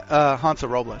Hansa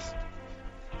Robles.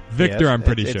 Victor, I'm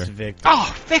pretty it's sure. Victor.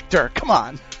 Oh, Victor, come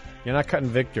on. You're not cutting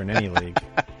Victor in any league.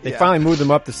 They finally moved him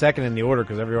up to second in the order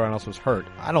because everyone else was hurt.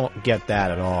 I don't get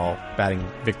that at all, batting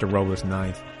Victor Robles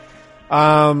ninth.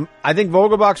 I think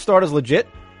Vogelbach's start is legit.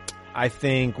 I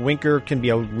think Winker can be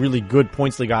a really good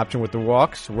points league option with the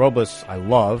walks. Robles, I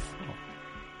love.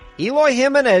 Eloy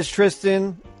Jimenez,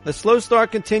 Tristan, the slow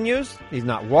start continues. He's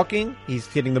not walking. He's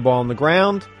hitting the ball on the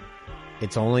ground.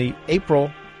 It's only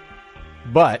April.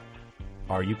 But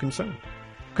are you concerned?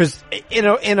 Because in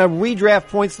a redraft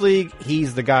points league,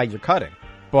 he's the guy you're cutting.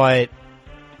 But,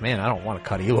 man, I don't want to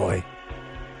cut Eloy.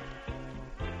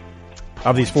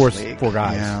 Of these four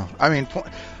guys. Yeah. I mean,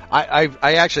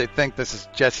 I actually think this is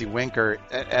Jesse Winker,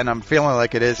 and I'm feeling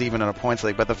like it is even in a points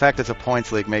league, but the fact it's a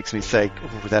points league makes me say,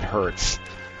 ooh, that hurts.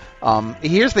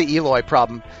 Here's the Eloy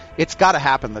problem. It's got to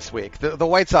happen this week. The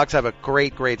White Sox have a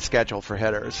great schedule for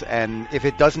hitters, and if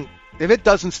it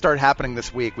doesn't start happening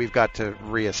this week, we've got to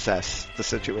reassess the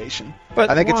situation. But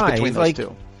I think why? It's between those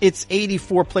two. It's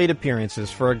 84 plate appearances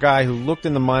for a guy who looked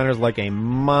in the minors like a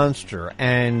monster,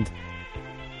 and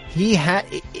he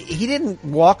didn't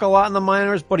walk a lot in the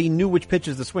minors, but he knew which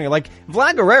pitches to swing. Like,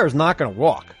 Vlad Guerrero's not going to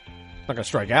walk. Not going to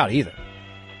strike out either.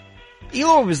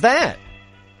 Eloy was that.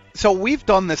 So we've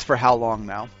done this for how long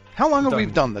now? How long have we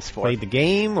done this for? Played the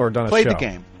game or done a show? Played the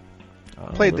game.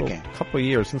 Played the game. A couple of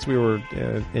years since we were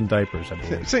in diapers, I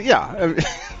believe. So yeah,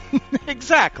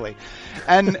 exactly.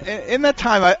 And in that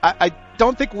time, I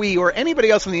don't think we or anybody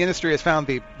else in the industry has found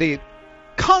the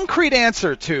concrete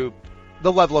answer to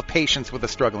the level of patience with a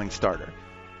struggling starter.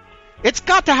 It's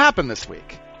got to happen this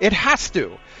week. It has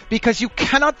to. Because you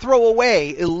cannot throw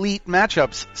away elite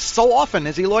matchups so often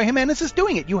as Eloy Jimenez is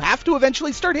doing it. You have to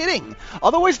eventually start hitting.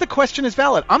 Otherwise, the question is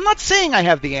valid. I'm not saying I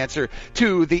have the answer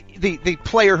to the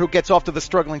player who gets off to the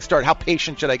struggling start. How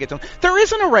patient should I get to him? There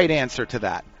isn't a right answer to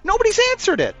that. Nobody's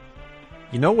answered it.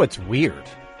 You know what's weird?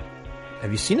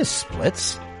 Have you seen his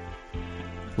splits?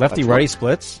 Lefty-righty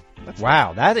splits?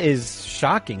 Wow, that is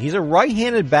shocking. He's a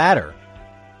right-handed batter.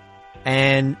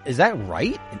 And is that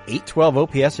right? An 812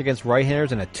 OPS against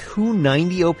right-handers and a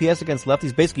 290 OPS against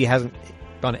lefties. Basically,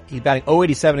 He's batting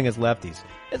 .087 against lefties.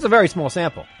 It's a very small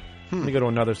sample. Let me go to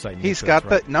another site. He's got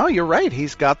the no. You're right.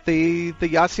 He's got the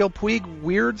Yasiel Puig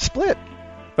weird split.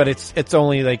 But it's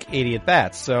only like 80 at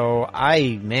bats. So I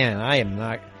am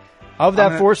not of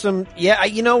that foursome. Yeah,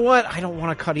 you know what? I don't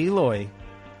want to cut Eloy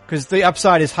because the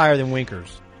upside is higher than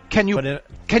Winkers. Can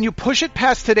you push it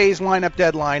past today's lineup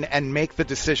deadline and make the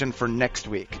decision for next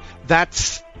week?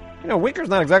 That's Winkers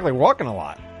not exactly walking a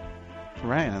lot.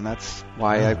 Right, and that's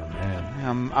why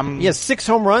he has 6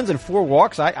 home runs and 4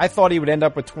 walks. I thought he would end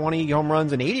up with 20 home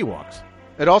runs and 80 walks.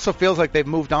 It also feels like they've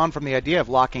moved on from the idea of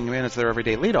locking him in as their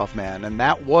everyday leadoff man, and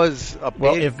that was a big...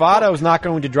 Well, if Votto's not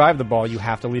going to drive the ball, you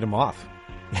have to lead him off.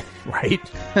 Right?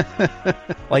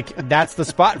 Like, that's the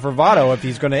spot for Votto. If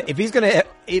he's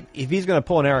gonna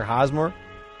pull an Eric Hosmer,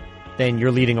 then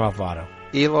you're leading off Votto.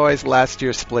 Eloy's last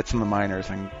year splits in the minors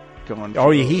and going...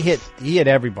 Oh, yeah, he hit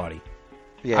everybody.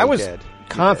 Yeah, I was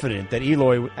confident that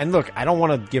Eloy... And look, I don't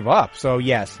want to give up. So,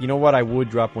 yes, you know what? I would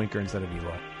drop Winker instead of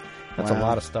Eloy. That's a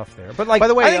lot of stuff there. But, by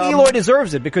the way, I think Eloy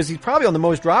deserves it because he's probably on the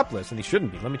most drop list, and he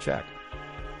shouldn't be. Let me check.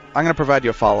 I'm going to provide you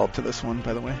a follow-up to this one,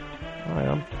 by the way. All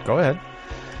right, go ahead.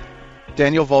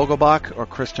 Daniel Vogelbach or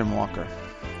Christian Walker?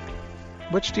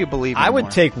 Which do you believe in I would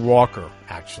more? take Walker,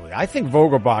 actually. I think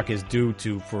Vogelbach is due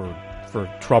for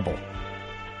trouble.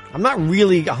 I'm not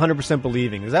really 100%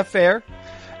 believing. Is that fair?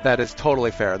 That is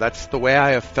totally fair. That's the way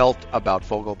I have felt about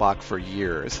Vogelbach for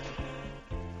years.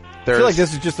 I feel like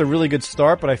this is just a really good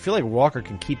start, but I feel like Walker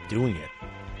can keep doing it.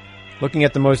 Looking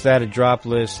at the most added drop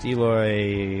list,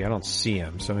 Eloy, I don't see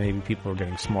him, so maybe people are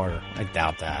getting smarter. I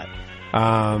doubt that.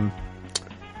 Well,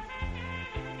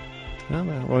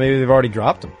 maybe they've already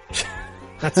dropped him.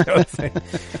 That's the other thing.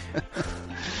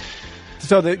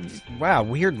 So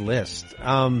weird list.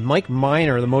 Mike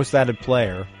Minor, the most added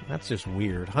player. That's just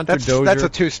weird. Hunter Dozier. That's a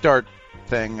 2-start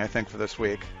thing, I think, for this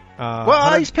week.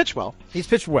 He's pitched well. He's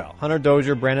pitched well. Hunter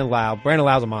Dozier, Brandon Lau. Brandon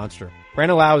Lau's a monster.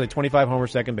 Brandon Lau is a 25-homer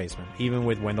second baseman, even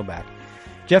with Wendell back.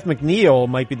 Jeff McNeil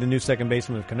might be the new second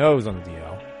baseman if Cano's on the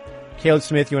DL. Caleb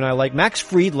Smith, you and I like. Max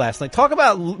Fried last night. Talk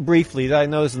about briefly, I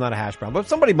know this is not a hash brown, but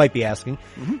somebody might be asking.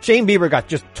 Mm-hmm. Shane Bieber got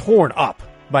just torn up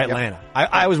by Atlanta. Yep.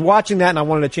 I was watching that and I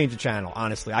wanted to change the channel,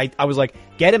 honestly. I was like,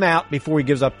 get him out before he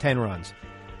gives up 10 runs.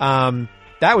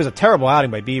 That was a terrible outing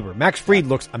by Bieber. Max Fried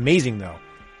looks amazing, though.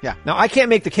 Yeah. Now, I can't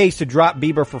make the case to drop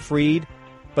Bieber for Fried,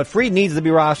 but Fried needs to be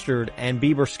rostered, and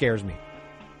Bieber scares me.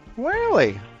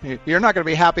 Really? You're not going to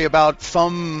be happy about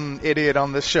some idiot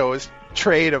on this show's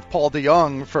trade of Paul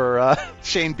DeYoung for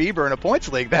Shane Bieber in a points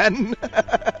league, then?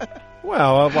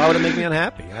 Well, why would it make me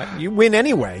unhappy? You win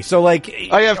anyway. So, like,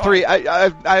 I have 3. I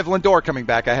have Lindor coming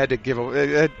back. I had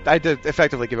to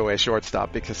effectively give away a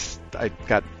shortstop because I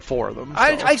got 4 of them. So.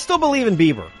 I still believe in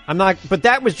Bieber. I'm not, but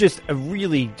that was just a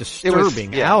really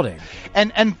disturbing outing.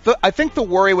 And I think the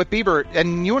worry with Bieber,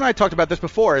 and you and I talked about this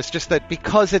before, is just that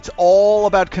because it's all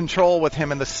about control with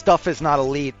him and the stuff is not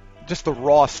elite, just the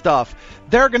raw stuff.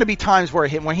 There are going to be times where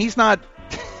when he's not,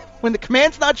 when the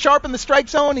command's not sharp in the strike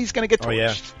zone, he's going to get torched. Oh,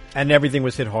 yeah. And everything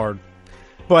was hit hard.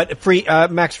 But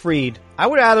Max Fried, I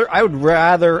would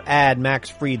rather add Max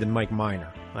Fried than Mike Minor.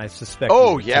 I suspect.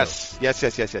 Oh, yes. Yes.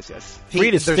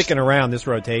 Fried is sticking around this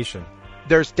rotation.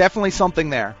 There's definitely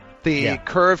something there. The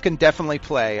curve can definitely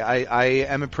play. I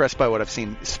am impressed by what I've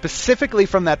seen, specifically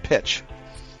from that pitch.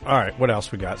 All right, what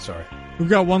else we got? Sorry. We've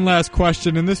got one last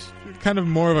question, and this kind of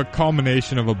more of a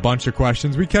culmination of a bunch of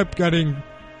questions. We kept getting...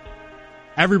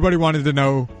 Everybody wanted to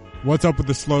know what's up with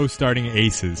the slow starting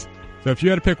aces. So if you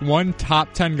had to pick one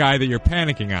top 10 guy that you're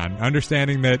panicking on,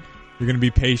 understanding that you're going to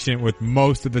be patient with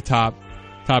most of the top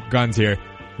guns here,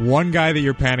 one guy that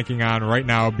you're panicking on right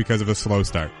now because of a slow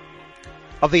start.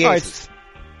 Of the aces.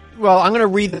 Well, I'm going to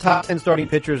read the top 10 starting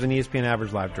pitchers in ESPN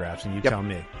Average Live Drafts, and you tell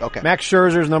me. Okay. Max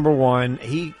Scherzer's number 1.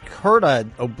 He hurt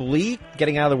an oblique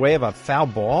getting out of the way of a foul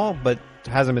ball, but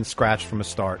hasn't been scratched from a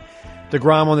start.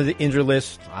 DeGrom on the injury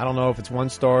list. I don't know if it's 1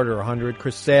 start or 100.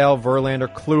 Chris Sale, Verlander,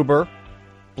 Kluber,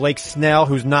 Blake Snell,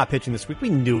 who's not pitching this week. We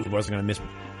knew he wasn't going to miss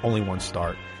only 1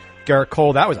 start. Garrett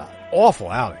Cole, that was an awful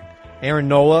outing. Aaron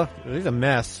Nola, he's a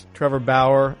mess. Trevor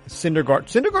Bauer, Syndergaard.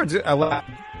 Syndergaard's allowed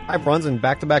 5 runs in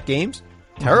back-to-back games.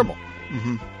 Terrible.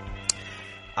 Mm-hmm.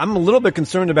 I'm a little bit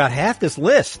concerned about half this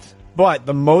list, but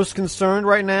the most concerned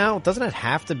right now, doesn't it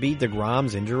have to be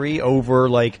DeGrom's injury over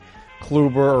like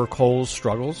Kluber or Cole's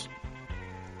struggles?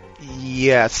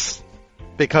 Yes,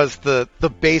 because the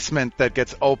basement that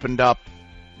gets opened up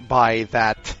by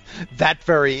that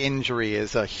very injury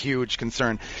is a huge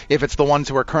concern. If it's the ones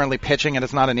who are currently pitching and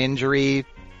it's not an injury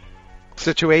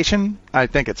situation, I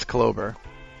think it's Kluber.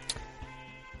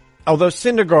 Although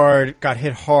Syndergaard got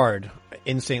hit hard,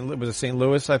 in St.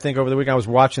 Louis, I think, over the week. I was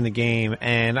watching the game,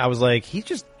 and I was like,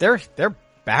 they're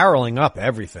barreling up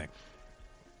everything.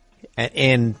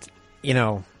 And you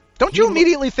know. Don't you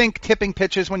immediately think tipping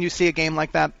pitches when you see a game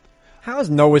like that? How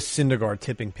is Noah Syndergaard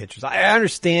tipping pitches? I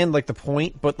understand, like, the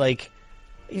point, but, like,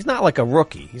 he's not like a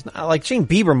rookie. He's not like Shane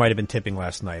Bieber might have been tipping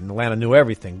last night, and Atlanta knew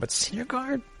everything. But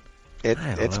Syndergaard,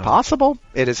 it's possible.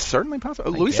 It is certainly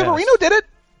possible. Luis Severino did it.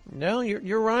 No,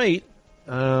 you're right.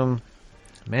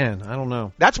 Man, I don't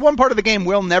know. That's one part of the game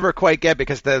we'll never quite get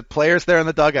because the players there in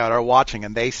the dugout are watching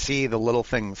and they see the little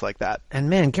things like that. And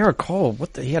man, Garrett Cole,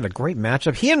 he had a great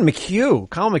matchup. He and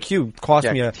Colin McHugh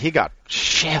cost me he got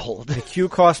shelled. McHugh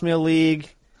cost me a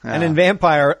league. Yeah. And in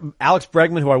Vampire, Alex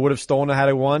Bregman, who I would have stolen had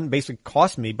I won, basically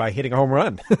cost me by hitting a home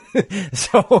run.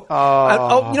 So,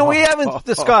 we haven't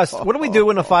discussed what do we do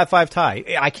in a 5-5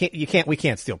 tie? We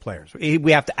can't steal players.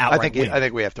 We have to outright win. I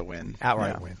think we have to win.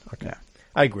 Outright win. Okay. Yeah.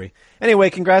 I agree. Anyway,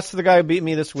 congrats to the guy who beat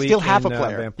me this week. Still half a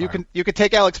player. You could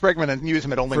take Alex Bregman and use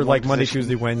him at only for one Monday,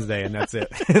 Tuesday, Wednesday, and that's it.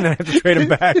 And I have to trade him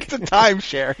back. It's a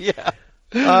timeshare, yeah.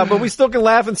 But we still can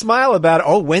laugh and smile about it.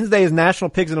 Oh, Wednesday is National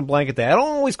Pigs in a Blanket Day. I don't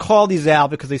always call these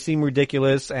out because they seem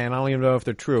ridiculous, and I don't even know if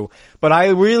they're true. But I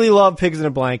really love pigs in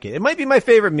a blanket. It might be my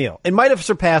favorite meal. It might have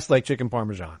surpassed like chicken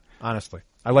parmesan. Honestly,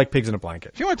 I like pigs in a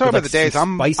blanket. If you want to talk about the days,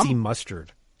 spicy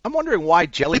mustard. I'm wondering why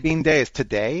Jelly Bean Day is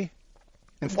today.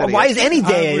 Why is any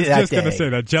day I was that just going to say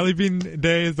that. Jelly Bean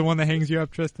Day is the one that hangs you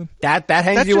up, Tristan? That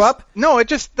hangs you up? No,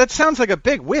 that sounds like a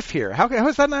big whiff here. How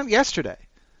is that not yesterday?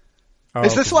 Oh,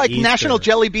 is this like Easter. National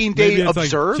Jelly Bean Day Maybe it's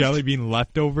observed? Like Jelly Bean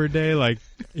Leftover Day? Like,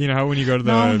 you know how when you go to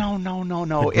the No.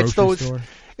 The it's store?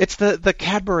 It's the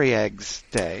Cadbury Eggs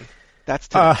Day. That's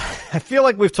today. I feel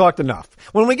like we've talked enough.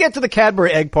 When we get to the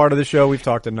Cadbury egg part of the show, we've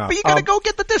talked enough. But you gotta go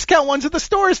get the discount ones at the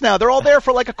stores now. They're all there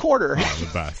for like a quarter. Oh,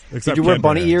 the best. Did you wear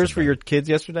bunny ears for your kids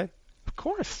yesterday? Of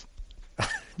course.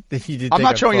 I'm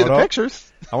not showing you the pictures.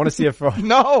 I want to see a photo.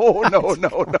 No.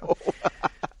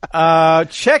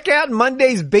 Check out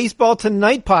Monday's Baseball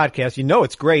Tonight podcast. You know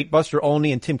it's great. Buster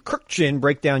Olney and Tim Kirkchin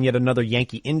break down yet another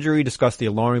Yankee injury, discuss the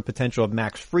alarming potential of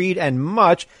Max Fried, and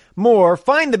much more.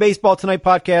 Find the Baseball Tonight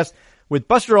podcast with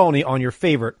Buster Olney on your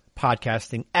favorite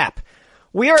podcasting app.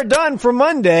 We are done for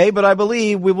Monday, but I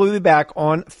believe we will be back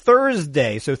on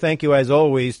Thursday. So thank you, as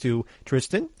always, to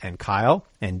Tristan and Kyle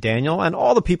and Daniel and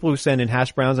all the people who send in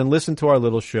hash browns and listen to our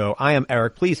little show. I am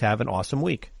Eric. Please have an awesome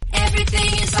week.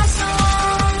 Everything is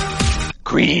awesome.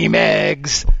 Cream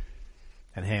eggs.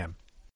 And ham.